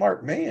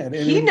smart man.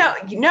 And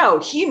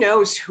he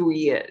knows who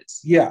he is.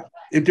 Yeah.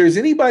 If there's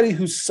anybody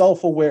who's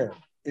self-aware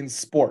in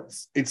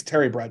sports, it's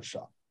Terry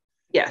Bradshaw.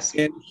 Yes.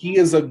 And he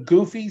is a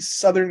goofy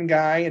Southern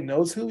guy and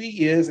knows who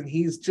he is. And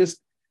he's just,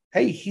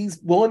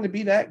 he's willing to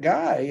be that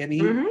guy.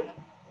 And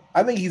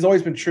I think he's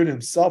always been true to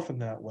himself in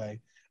that way.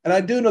 And I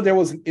do know there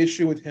was an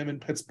issue with him in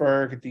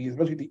Pittsburgh,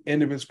 especially at the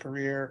end of his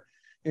career.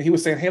 And he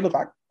was saying, hey, look,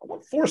 I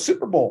won 4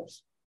 Super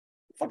Bowls.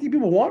 What the fuck do you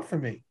people want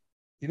from me?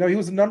 He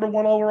was the number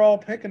 1 overall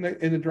pick in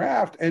the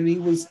draft, and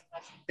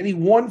he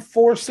won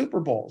 4 Super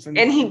Bowls. And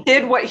he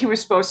did what he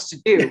was supposed to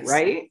do, yes.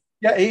 Right?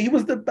 Yeah, he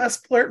was the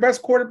best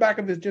quarterback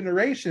of his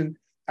generation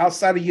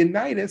outside of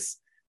Unitas,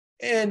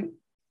 and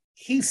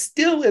he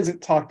still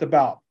isn't talked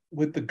about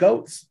with the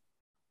GOATs.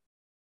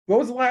 When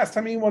was the last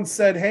time anyone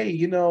said, hey,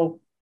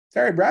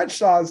 Terry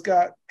Bradshaw is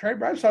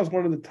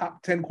one of the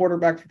top 10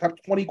 quarterbacks, top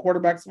 20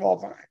 quarterbacks of all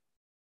time.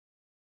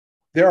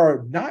 There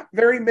are not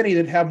very many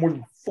that have more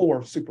than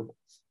 4 Super Bowls.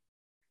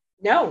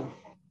 No.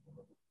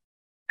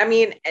 I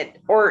mean,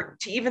 or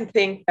to even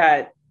think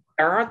that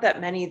there aren't that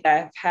many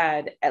that have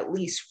had at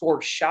least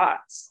 4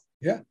 shots.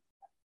 Yeah.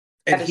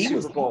 And he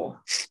was Super Bowl.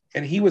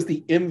 And he was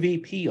the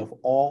MVP of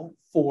all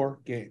 4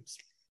 games.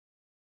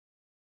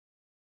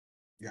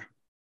 Yeah.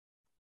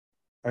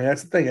 I mean,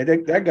 that's the thing.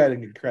 That guy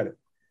didn't get credit.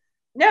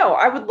 No,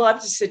 I would love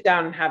to sit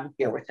down and have a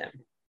beer with him.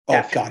 Oh,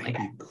 definitely.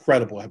 God, he'd be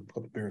incredible to have a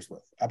couple beers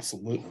with.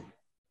 Absolutely.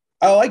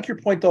 I like your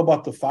point, though,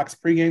 about the Fox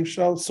pregame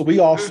show. So we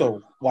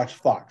also watch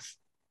Fox.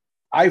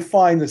 I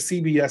find the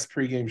CBS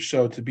pregame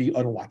show to be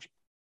unwatchable.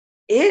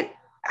 It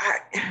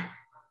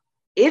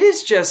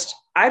is just,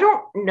 I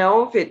don't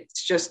know if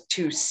it's just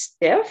too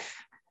stiff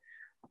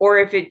or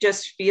if it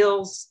just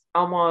feels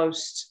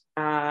almost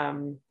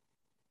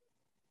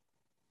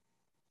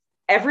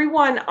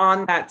everyone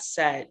on that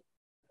set.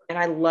 And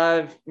I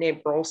love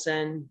Nate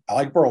Burleson. I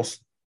like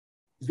Burleson.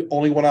 He's the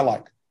only one I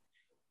like.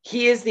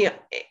 He is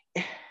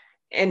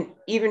and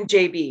even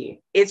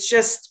JB, it's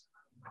just,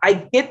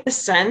 I get the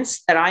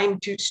sense that I'm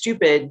too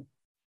stupid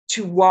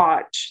to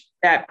watch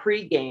that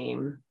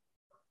pregame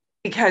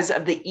because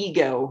of the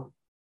ego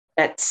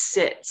that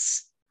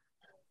sits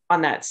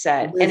on that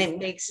set. And it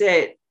makes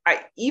it,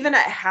 even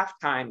at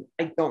halftime,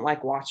 I don't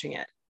like watching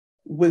it.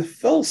 With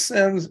Phil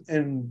Simms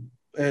and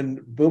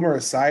Boomer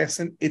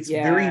Esiason, it's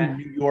very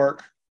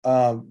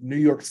New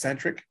York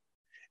centric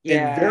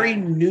and very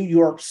New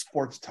York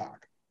sports talk.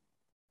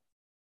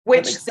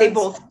 Which they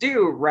both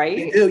do, right?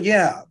 They do,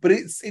 yeah. But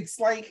it's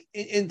like,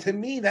 and to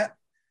me, that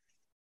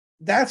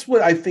that's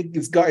what I think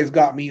has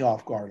got me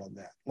off guard on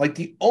that. Like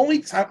the only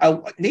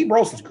time Nate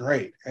Burles is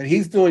great, and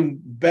he's doing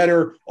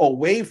better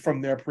away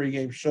from their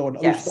pregame show and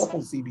other stuff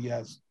on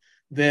CBS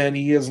than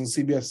he is on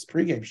CBS's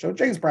pregame show.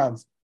 James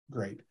Brown's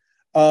great.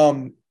 I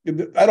don't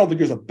think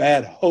there's a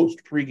bad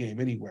host pregame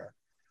anywhere.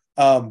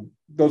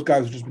 Those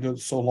guys have just been doing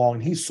it so long,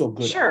 and he's so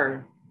good.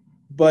 Sure.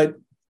 But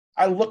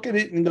I look at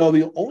it and go,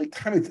 the only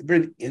time it's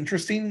been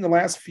interesting in the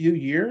last few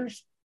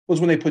years was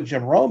when they put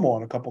Jim Rome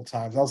on a couple of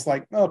times. I was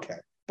like, okay.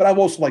 But I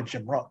also like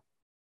Jim Rome.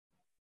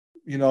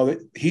 You know,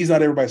 he's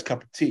not everybody's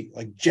cup of tea.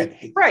 Like Jen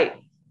hates right.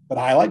 Him, but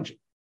I like Jim.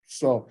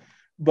 So,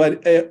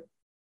 but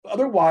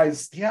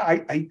otherwise, yeah,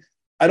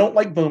 I don't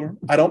like Boomer.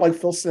 I don't like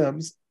Phil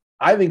Simms.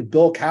 I think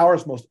Bill Cowher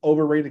is the most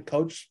overrated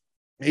coach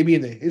maybe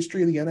in the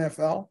history of the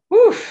NFL.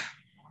 Oof.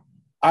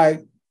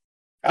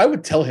 I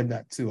would tell him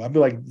that too. I'd be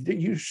like,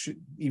 you should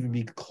even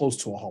be close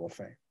to a Hall of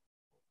Fame.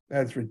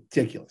 That's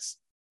ridiculous.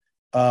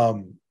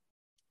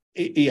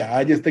 Yeah,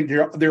 I just think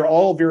they're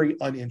all very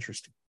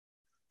uninteresting.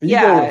 And you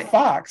go to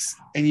Fox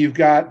and you've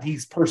got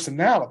these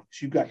personalities.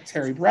 You've got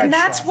Terry Bradshaw. And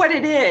that's what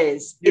it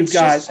is. It's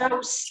just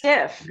so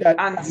stiff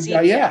on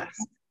CBS.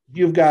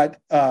 You've got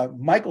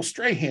Michael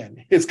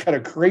Strahan. He's got a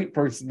great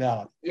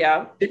personality.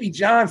 Yeah. Jimmy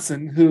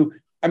Johnson, who,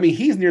 I mean,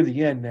 he's near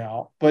the end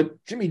now, but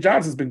Jimmy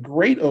Johnson's been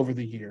great over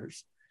the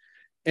years.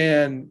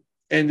 And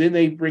then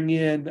they bring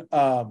in,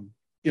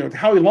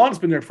 Howie Long's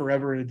been there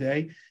forever and a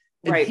day.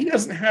 And he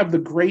doesn't have the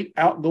great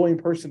outgoing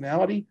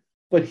personality,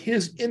 but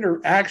his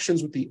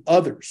interactions with the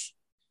others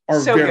are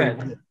so very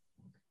good.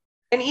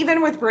 And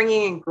even with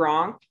bringing in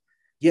Gronk,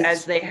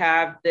 as they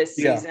have this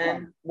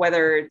season,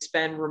 whether it's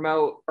been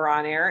remote or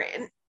on air,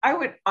 and I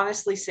would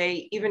honestly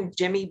say even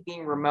Jimmy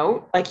being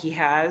remote, like he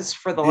has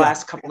for the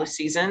last couple of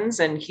seasons,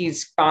 and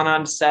he's gone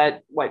on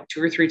set,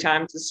 2 or 3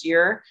 times this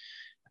year,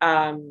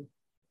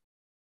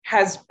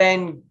 has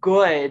been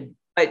good.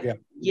 But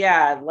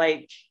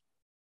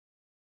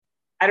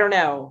I don't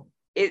know.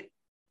 It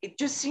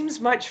just seems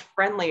much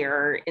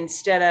friendlier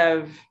instead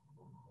of,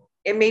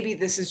 and maybe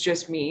this is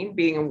just me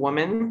being a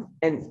woman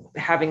and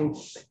having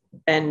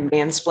been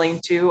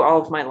mansplained to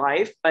all of my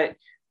life, but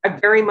I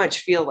very much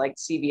feel like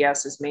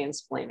CBS is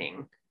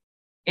mansplaining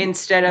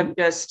instead of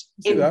just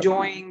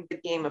enjoying the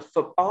game of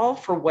football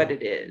for what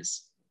it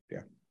is.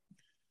 Yeah.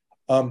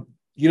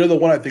 The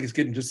one I think is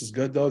getting just as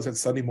good though is that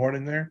Sunday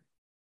morning there.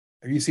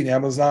 Have you seen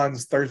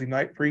Amazon's Thursday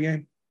night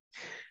pregame?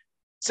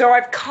 So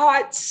I've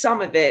caught some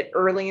of it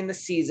early in the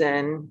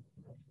season.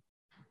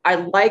 I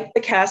like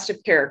the cast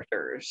of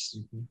characters.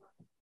 Mm-hmm.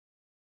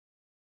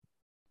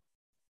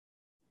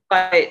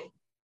 But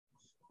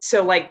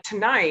so like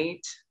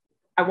tonight,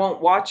 I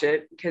won't watch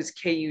it because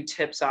KU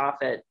tips off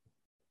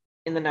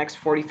in the next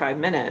 45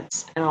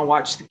 minutes, and I'll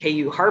watch the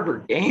KU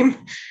Harvard game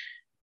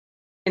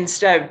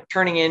instead of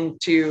turning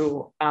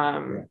into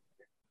the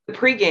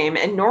pregame.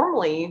 And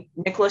normally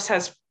Nicholas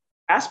has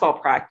basketball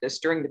practice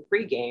during the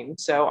pregame,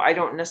 so I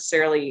don't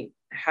necessarily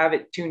have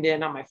it tuned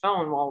in on my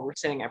phone while we're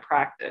sitting at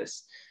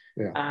practice.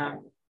 But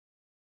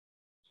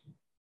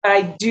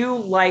I do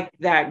like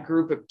that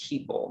group of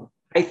people.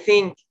 I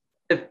think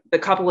the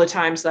couple of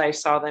times that I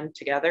saw them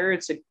together,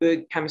 it's a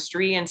good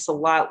chemistry, and it's a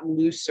lot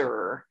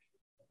looser,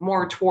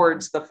 more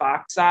towards the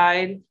Fox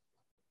side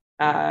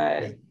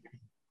than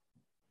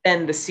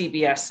the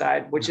CBS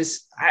side, which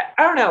is, I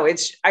don't know.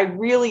 I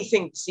really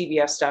think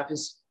CBS stuff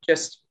is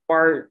just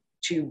far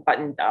too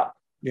buttoned up.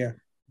 Yeah.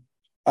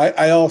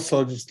 I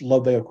also just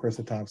love they have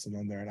Krista Thompson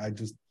on there, and I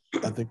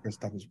think Krista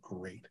Thompson is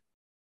great.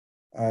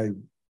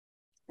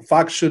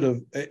 Fox should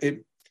have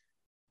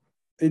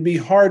it'd be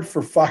hard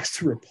for Fox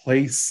to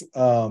replace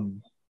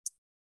who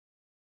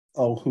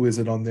is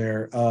it on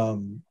there?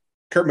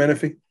 Kurt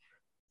Menefee.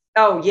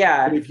 Oh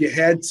yeah. But if you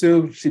had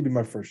to, she'd be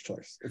my first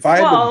choice. If I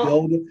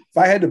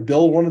had to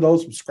build one of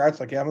those from scratch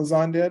like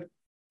Amazon did,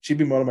 she'd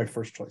be one of my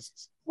first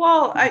choices.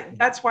 Well,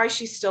 that's why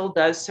she still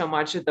does so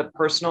much of the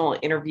personal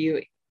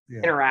interview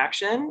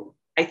interaction.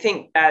 I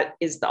think that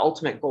is the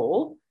ultimate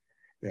goal.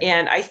 Yeah.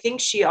 And I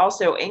think she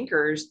also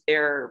anchors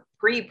their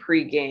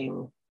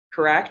pregame,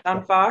 correct,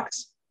 on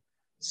Fox?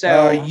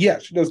 So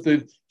she does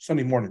the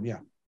Sunday morning. Yeah.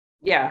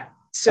 Yeah.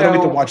 So I don't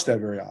get to watch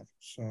that very often.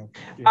 So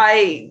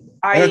I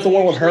that's the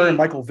one with her and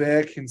Michael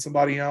Vick and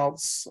somebody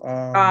else.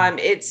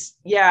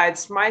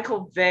 It's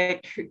Michael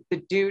Vick, the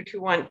dude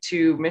who went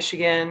to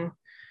Michigan.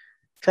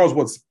 Charles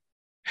Woodson.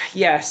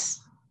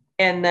 Yes.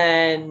 And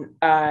then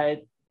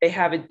they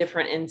have a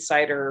different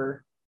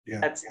insider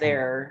that's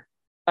there.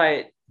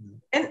 But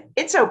and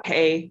it's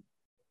okay.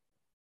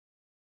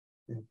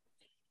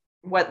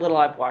 What little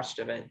I've watched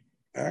of it.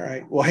 All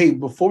right. Well, hey,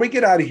 before we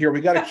get out of here,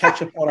 we got to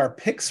catch up on our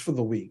picks for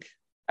the week.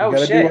 We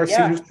got to do our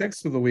Caesars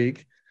picks for the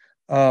week.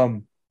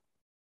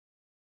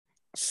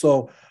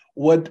 So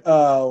what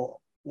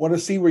want to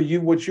see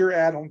what you're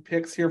at on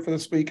picks here for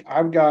this week.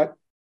 I'm going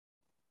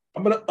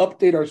to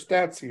update our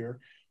stats here.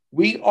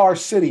 We are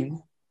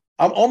sitting,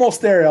 I'm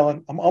almost there,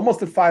 Ellen. I'm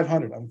almost at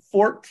 500. I'm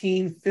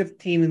 14,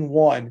 15, and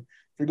 1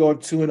 for going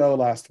 2-0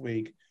 last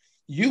week.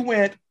 You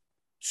went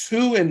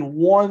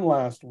 2-1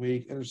 last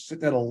week and are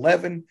sitting at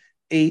 11,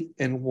 8,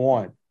 and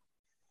 1.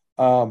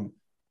 Um,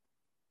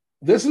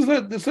 this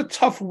is a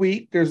tough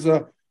week. There's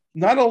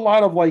not a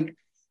lot of like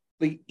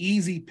the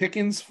easy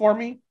pickings for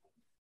me,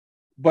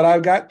 but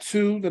I've got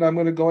two that I'm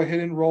going to go ahead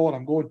and roll, and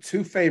I'm going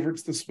two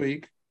favorites this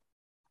week.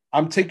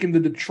 I'm taking the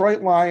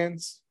Detroit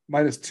Lions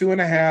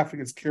 -2.5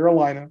 against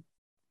Carolina.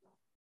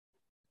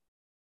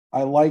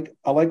 I like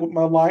what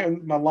my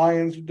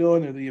Lions are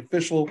doing. They're the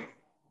official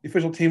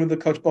team of the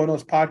Coach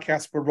Bonos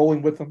podcast. We're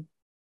rolling with them.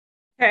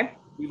 Okay.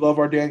 We love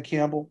our Dan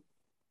Campbell,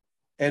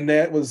 and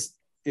that was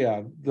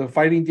the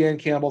Fighting Dan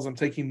Campbells. I'm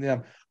taking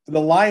them.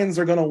 The Lions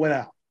are going to win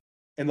out,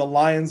 and the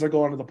Lions are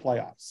going to the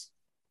playoffs.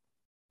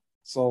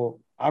 So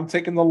I'm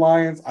taking the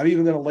Lions. I'm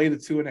even going to lay the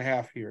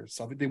 2.5 here.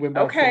 So I think they win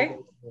by 4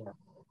 goals more.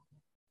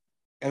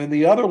 And then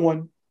the other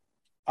one,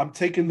 I'm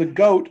taking the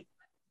GOAT.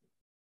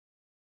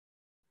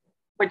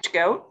 Which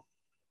GOAT?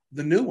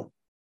 The new one.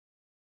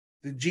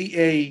 The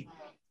GEAUXT.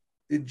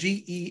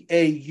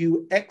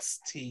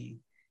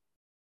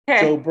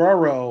 Okay. Joe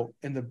Burrow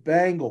and the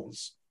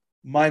Bengals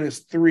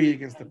 -3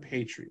 against the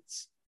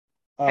Patriots.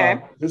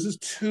 Okay. This is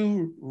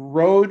two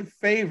road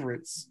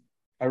favorites.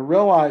 I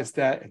realize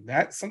that, and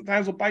that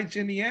sometimes will bite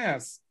you in the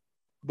ass.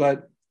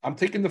 But I'm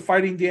taking the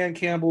Fighting Dan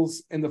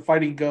Campbells and the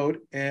Fighting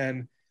GOAT,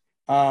 and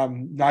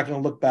I'm not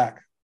going to look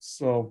back.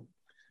 So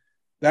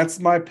that's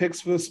my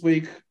picks for this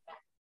week.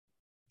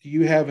 Do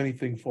you have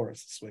anything for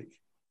us this week?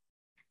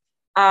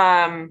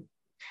 I'm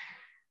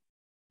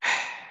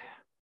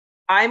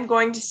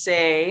going to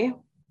say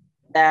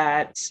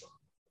that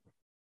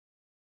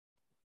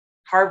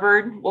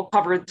Harvard will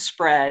cover the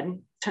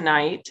spread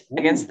tonight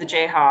against the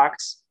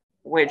Jayhawks,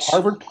 which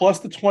Harvard plus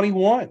the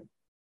 21.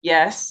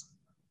 Yes.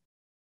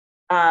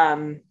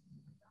 I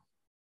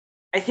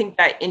think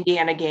that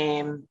Indiana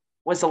game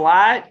was a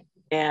lot,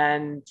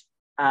 and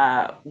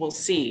we'll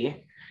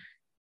see.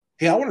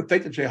 Hey, I want to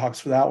thank the Jayhawks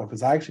for that one,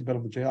 because I actually bet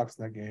on the Jayhawks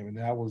in that game, and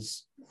that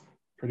was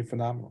pretty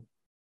phenomenal.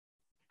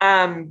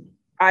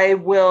 I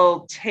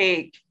will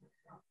take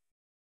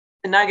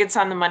the Nuggets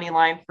on the money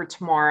line for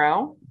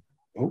tomorrow.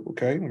 Oh,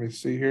 okay. Let me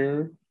see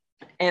here.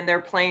 And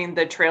they're playing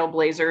the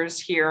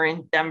Trailblazers here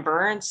in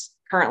Denver. It's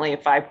currently a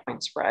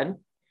 5-point spread.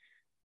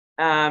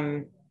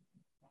 I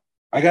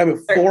got it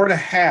at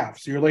 4.5.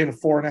 So you're laying a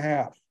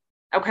 4.5.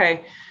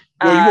 Okay.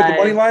 Well, you want the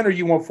money line, or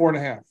you want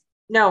 4.5?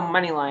 No,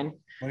 money line.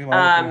 Money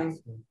line.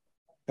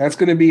 That's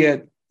going to be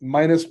at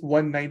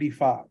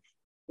 -195.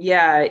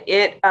 Yeah,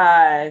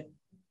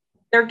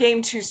 their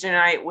game Tuesday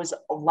night was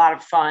a lot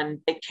of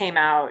fun. It came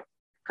out.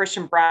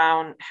 Christian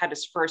Braun had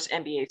his first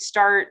NBA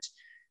start.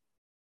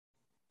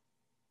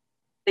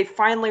 They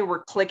finally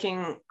were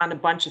clicking on a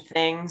bunch of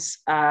things.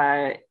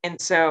 And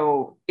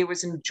so it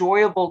was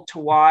enjoyable to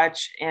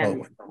watch.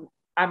 And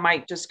I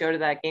might just go to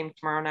that game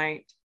tomorrow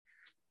night.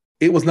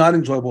 It was not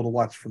enjoyable to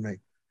watch for me.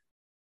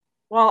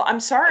 Well,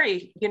 I'm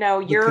sorry.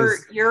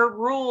 Your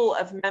rule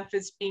of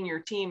Memphis being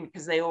your team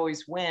because they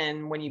always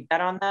win when you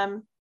bet on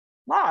them,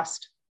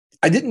 lost.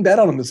 I didn't bet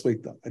on them this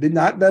week, though. I did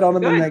not bet on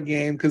them in that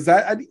game because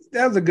that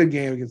was a good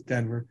game against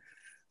Denver.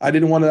 I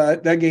didn't want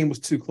to. That game was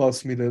too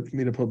close for me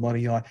to put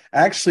money on.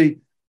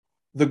 Actually,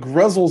 the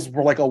Grizzlies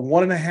were like a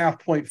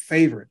 1.5-point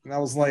favorite, and I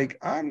was like,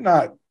 I'm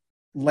not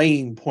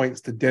laying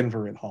points to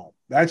Denver at home.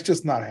 That's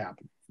just not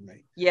happening for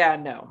me. Yeah,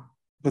 no.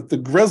 But the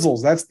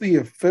Grizzlies, that's the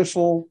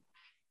official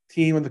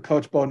team of the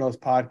Coach Bo Knows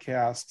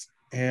podcast,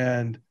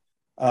 and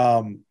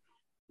we're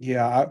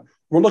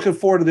looking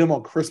forward to them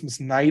on Christmas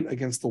night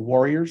against the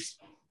Warriors.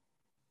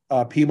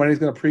 P Money's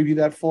going to preview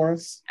that for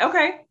us.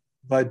 Okay.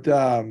 But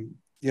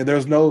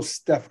there's no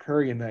Steph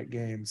Curry in that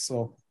game,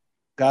 so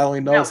God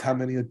only knows how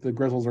many the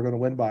Grizzlies are going to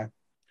win by.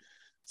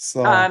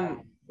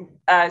 So,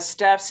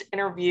 Steph's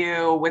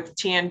interview with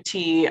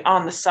TNT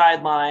on the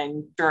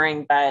sideline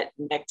during that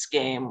Knicks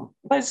game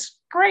was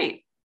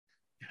great.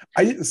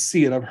 I didn't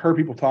see it. I've heard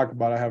people talk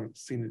about it. I haven't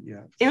seen it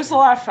yet. It was a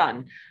lot of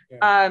fun.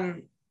 Yeah.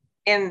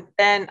 And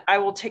then I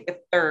will take a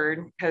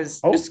third because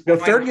the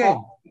third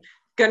game.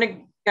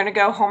 Gonna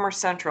go Homer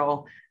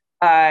Central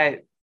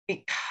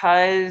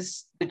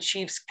because the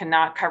Chiefs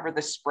cannot cover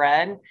the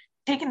spread.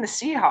 Taking the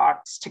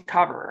Seahawks to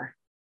cover.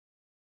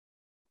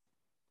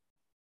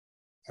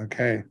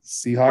 Okay,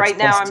 Seahawks right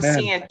now. I'm 10.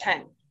 seeing a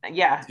 10.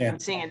 Yeah, 10. I'm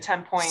seeing a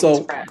 10-point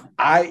spread.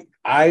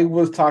 I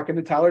was talking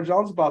to Tyler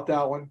Jones about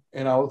that one,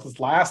 and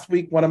last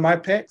week. One of my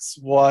picks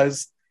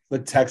was the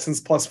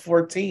Texans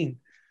 +14.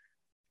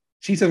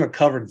 Chiefs haven't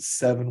covered in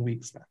 7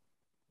 weeks now.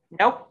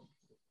 Nope.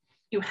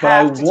 You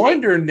have to. I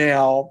wonder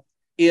now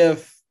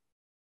if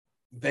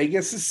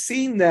Vegas has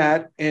seen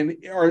that,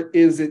 or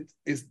is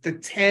the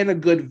 10 a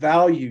good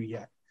value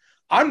yet?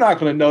 I'm not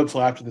going to know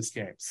till after this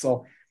game.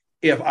 So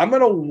if I'm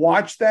going to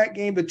watch that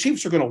game, the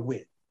Chiefs are going to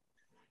win.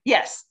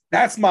 Yes.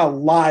 That's my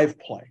live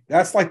play.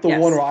 That's like the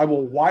one where I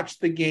will watch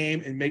the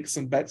game and make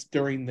some bets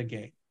during the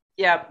game.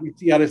 Yeah. We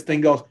see how this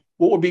thing goes.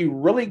 What would be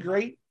really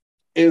great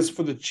is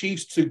for the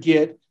Chiefs to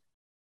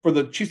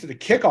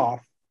kick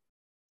off,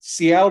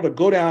 Seattle to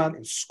go down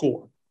and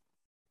score.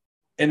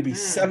 And to be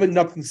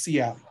 7-0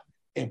 Seattle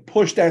and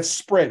push that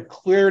spread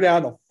clear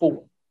down to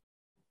 4.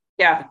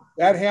 Yeah. If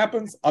that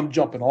happens, I'm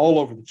jumping all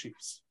over the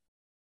Chiefs.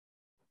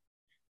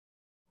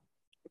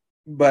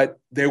 but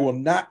they will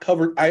not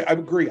cover. I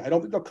agree. I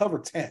don't think they'll cover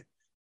 10.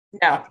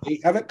 No. They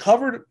haven't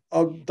covered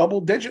a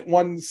double-digit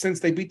one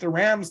since they beat the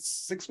Rams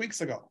 6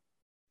 weeks ago.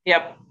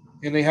 Yep.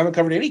 And they haven't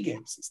covered any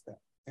games since then.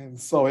 And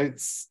so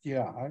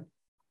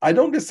I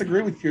don't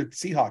disagree with your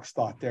Seahawks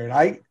thought there.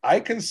 And I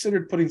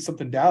considered putting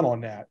something down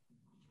on that.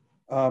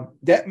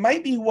 That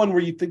might be one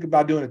where you think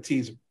about doing a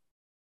teaser.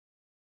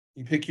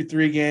 You pick your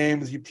 3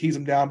 games, you tease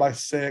them down by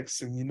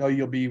 6, and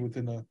you'll be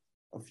within a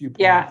few points.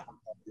 Yeah.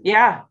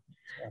 Yeah.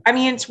 I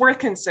mean, it's worth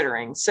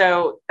considering.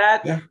 So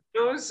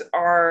those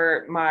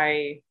are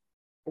my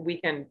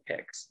weekend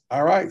picks.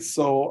 All right.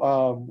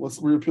 So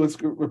let's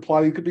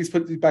reply. You could be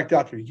put these back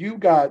out here. You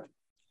got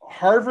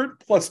Harvard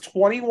plus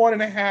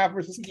 21.5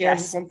 versus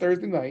Kansas on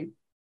Thursday night.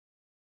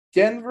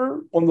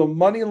 Denver on the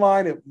money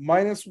line at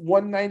minus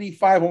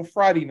 195 on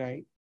Friday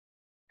night.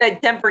 The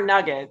Denver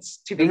Nuggets,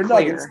 to be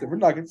clear. Denver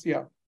Nuggets,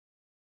 yeah.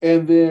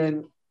 And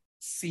then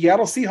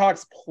Seattle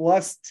Seahawks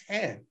plus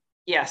 10.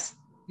 Yes.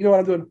 You know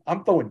what I'm doing?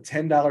 I'm throwing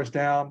 $10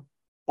 down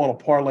on a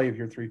parlay of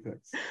your 3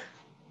 picks.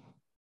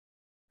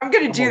 I'm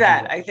going to do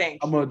that, I think.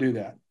 I'm going to do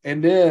that.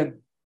 And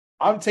then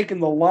I'm taking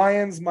the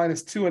Lions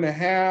minus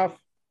 2.5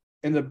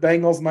 and the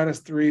Bengals minus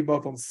 3,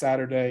 both on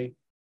Saturday.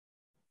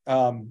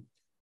 That'll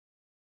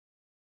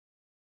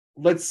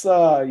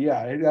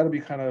be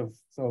kind of,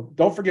 so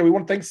don't forget, we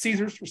want to thank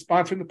Caesars for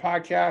sponsoring the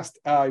podcast.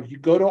 If you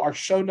go to our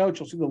show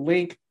notes, you'll see the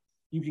link.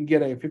 You can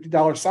get a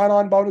 $50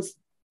 sign-on bonus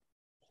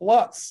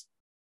plus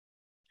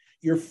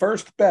your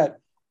first bet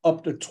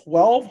up to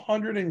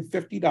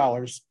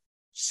 $1,250.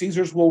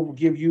 Caesars will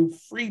give you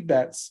free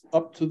bets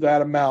up to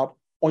that amount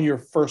on your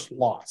first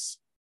loss.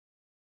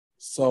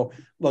 So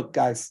look,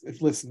 guys,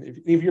 if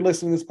you're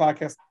listening to this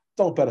podcast,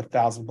 don't bet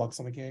 $1,000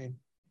 on a game.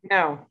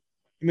 No.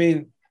 I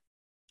mean,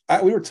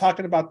 we were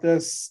talking about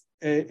this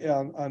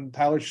on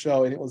Tyler's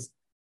show, and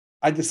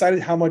I decided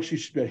how much you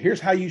should bet. Here's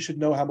how you should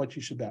know how much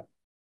you should bet.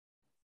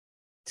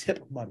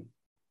 Tip money.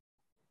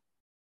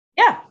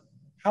 Yeah.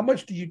 How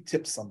much do you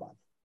tip somebody?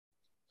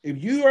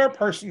 If you are a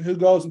person who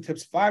goes and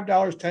tips $5,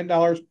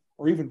 $10,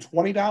 or even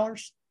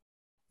 $20,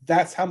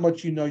 that's how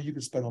much you know you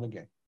can spend on a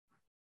game.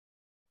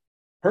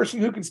 Person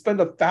who can spend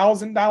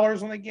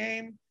 $1,000 on a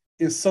game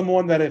is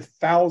someone that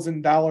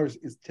 $1,000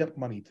 is tip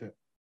money to.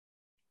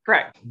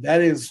 Correct.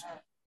 That is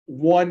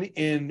 1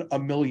 in a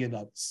million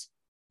of us.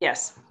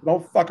 Yes.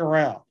 Don't fuck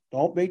around.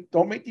 Don't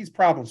make these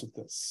problems with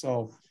this.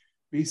 So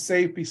be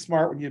safe, be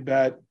smart when you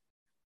bet.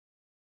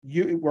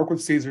 You work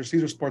with Caesar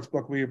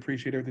Sportsbook. We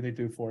appreciate everything they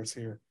do for us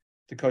here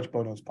to Coach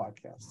Bono's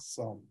podcast.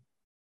 So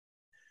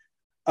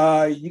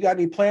you got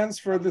any plans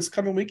for this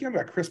coming weekend? We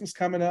got Christmas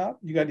coming up.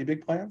 You got any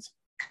big plans?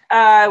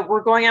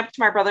 We're going up to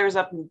my brother's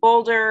up in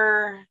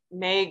Boulder,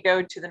 may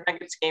go to the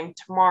Nuggets game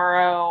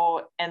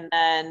tomorrow. And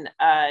then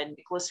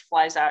Nicholas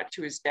flies out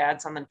to his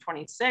dad's on the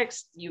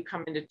 26th. You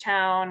come into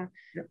town.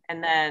 Yep.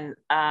 And then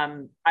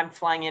I'm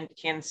flying into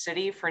Kansas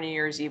City for New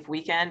Year's Eve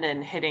weekend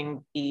and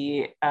hitting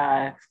the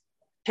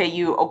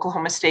KU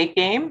Oklahoma State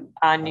game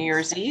on New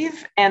Year's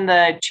Eve and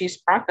the Chiefs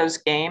Broncos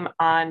game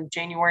on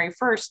January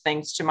 1st,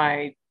 thanks to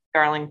my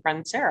darling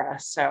friend Sarah.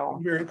 So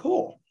very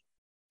cool.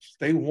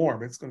 Stay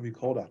warm. It's going to be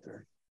cold out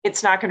there.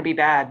 It's not going to be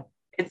bad.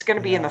 It's going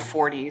to be in the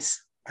 40s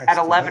at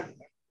 11.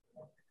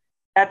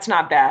 That's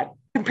not bad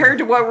compared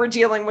to what we're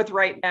dealing with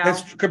right now.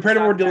 That's compared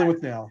to what we're dealing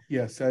with now.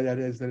 Yes, that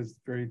is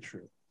very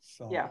true.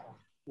 So yeah.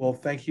 Well,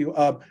 thank you.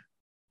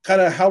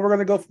 Kind of how we're going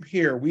to go from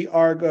here.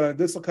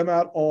 This will come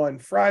out on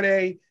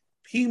Friday.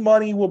 P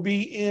Money will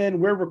be in.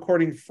 We're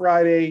recording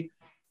Friday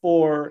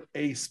for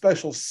a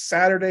special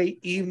Saturday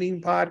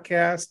evening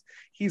podcast.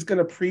 He's going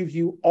to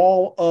preview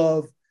all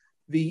of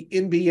the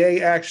NBA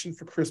action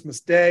for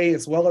Christmas Day,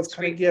 as well as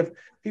kind of give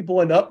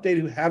people an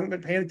update who haven't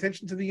been paying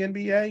attention to the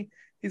NBA.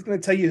 He's going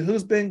to tell you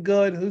who's been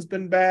good, who's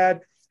been bad,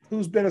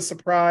 who's been a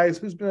surprise,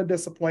 who's been a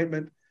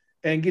disappointment,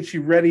 and get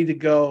you ready to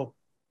go.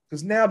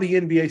 Because now the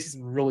NBA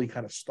season really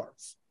kind of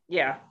starts.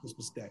 Yeah.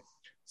 Christmas Day.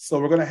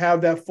 So we're going to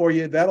have that for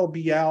you. That'll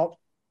be out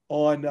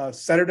on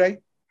Saturday.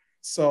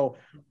 So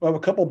we'll have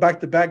a couple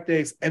back-to-back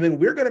days, and then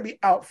we're going to be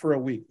out for a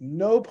week.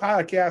 No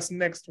podcast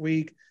next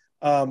week.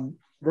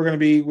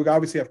 We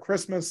obviously have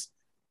Christmas.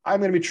 I'm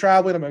going to be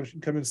traveling. I'm going to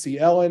come and see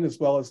Ellen as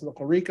well as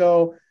Uncle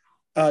Rico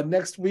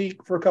next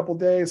week for a couple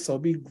days. So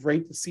it'll be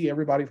great to see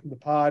everybody from the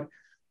pod.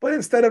 But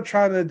instead of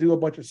trying to do a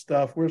bunch of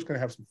stuff, we're just going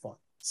to have some fun.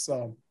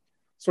 So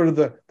sort of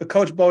the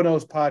Coach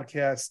Bono's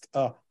podcast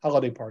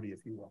holiday party,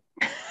 if you will.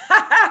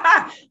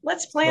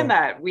 Let's plan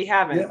that. We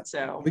haven't, yeah,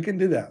 so we can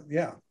do that.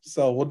 Yeah.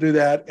 So we'll do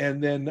that.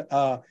 And then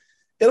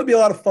it'll be a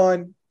lot of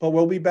fun, but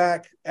we'll be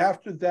back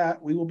after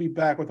that. We will be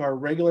back with our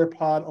regular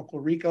pod. Uncle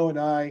Rico and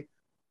I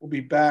will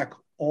be back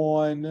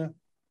on, I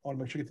want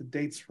to make sure I get the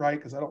dates right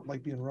because I don't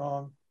like being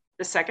wrong.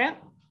 The 2nd?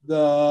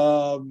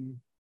 The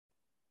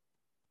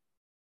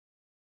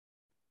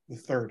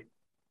 3rd.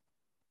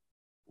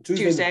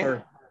 Tuesday.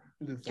 The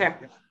 3rd. Okay.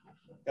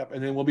 Yep.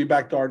 And then we'll be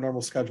back to our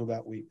normal schedule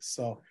that week.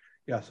 So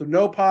so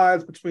no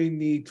pods between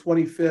the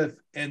 25th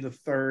and the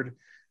 3rd,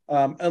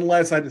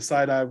 unless I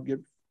decide I get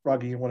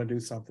froggy and want to do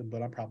something,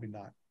 but I'm probably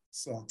not.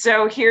 So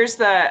here's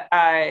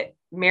the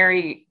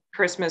Merry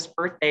Christmas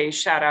birthday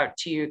shout out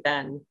to you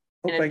then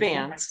in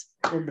advance.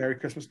 Well, Merry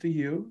Christmas to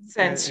you.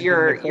 Since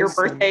your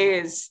birthday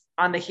is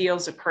on the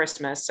heels of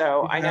Christmas.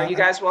 So I know you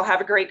guys will have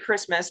a great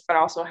Christmas, but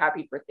also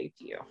happy birthday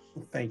to you.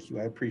 Thank you.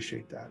 I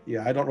appreciate that.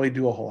 Yeah, I don't really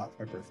do a whole lot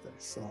for my birthday.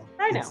 So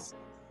I know.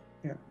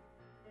 Yeah.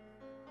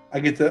 I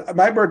get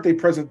my birthday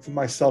present to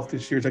myself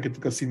this year is I get to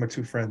go see my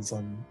two friends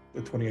on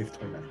the 28th,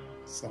 29th.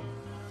 So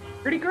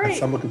pretty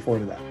great. I'm looking forward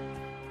to that.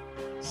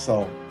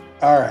 So,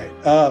 all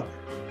right.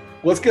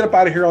 Let's get up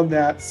out of here on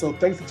that. So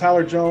thanks to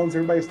Tyler Jones,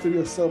 everybody at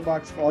Studio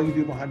Soapbox for all you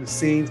do behind the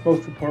scenes.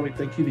 Most importantly,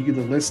 thank you to you,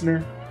 the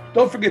listener.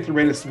 Don't forget to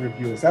rate us and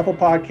review us. Apple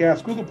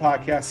Podcasts, Google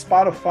Podcasts,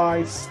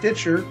 Spotify,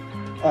 Stitcher,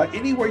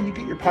 anywhere you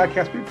get your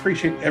podcast. We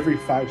appreciate every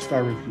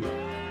 5-star review.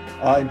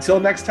 Until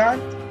next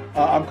time,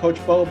 I'm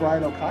Coach Bo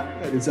Brian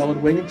O'Connor. That is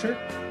Ellen Winginter.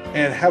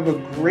 And have a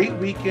great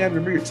weekend.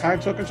 Remember, your time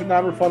tokens are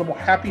non-refundable.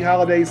 Happy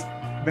holidays.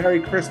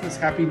 Merry Christmas.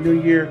 Happy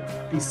New Year.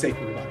 Be safe,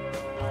 everybody.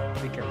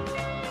 Take care.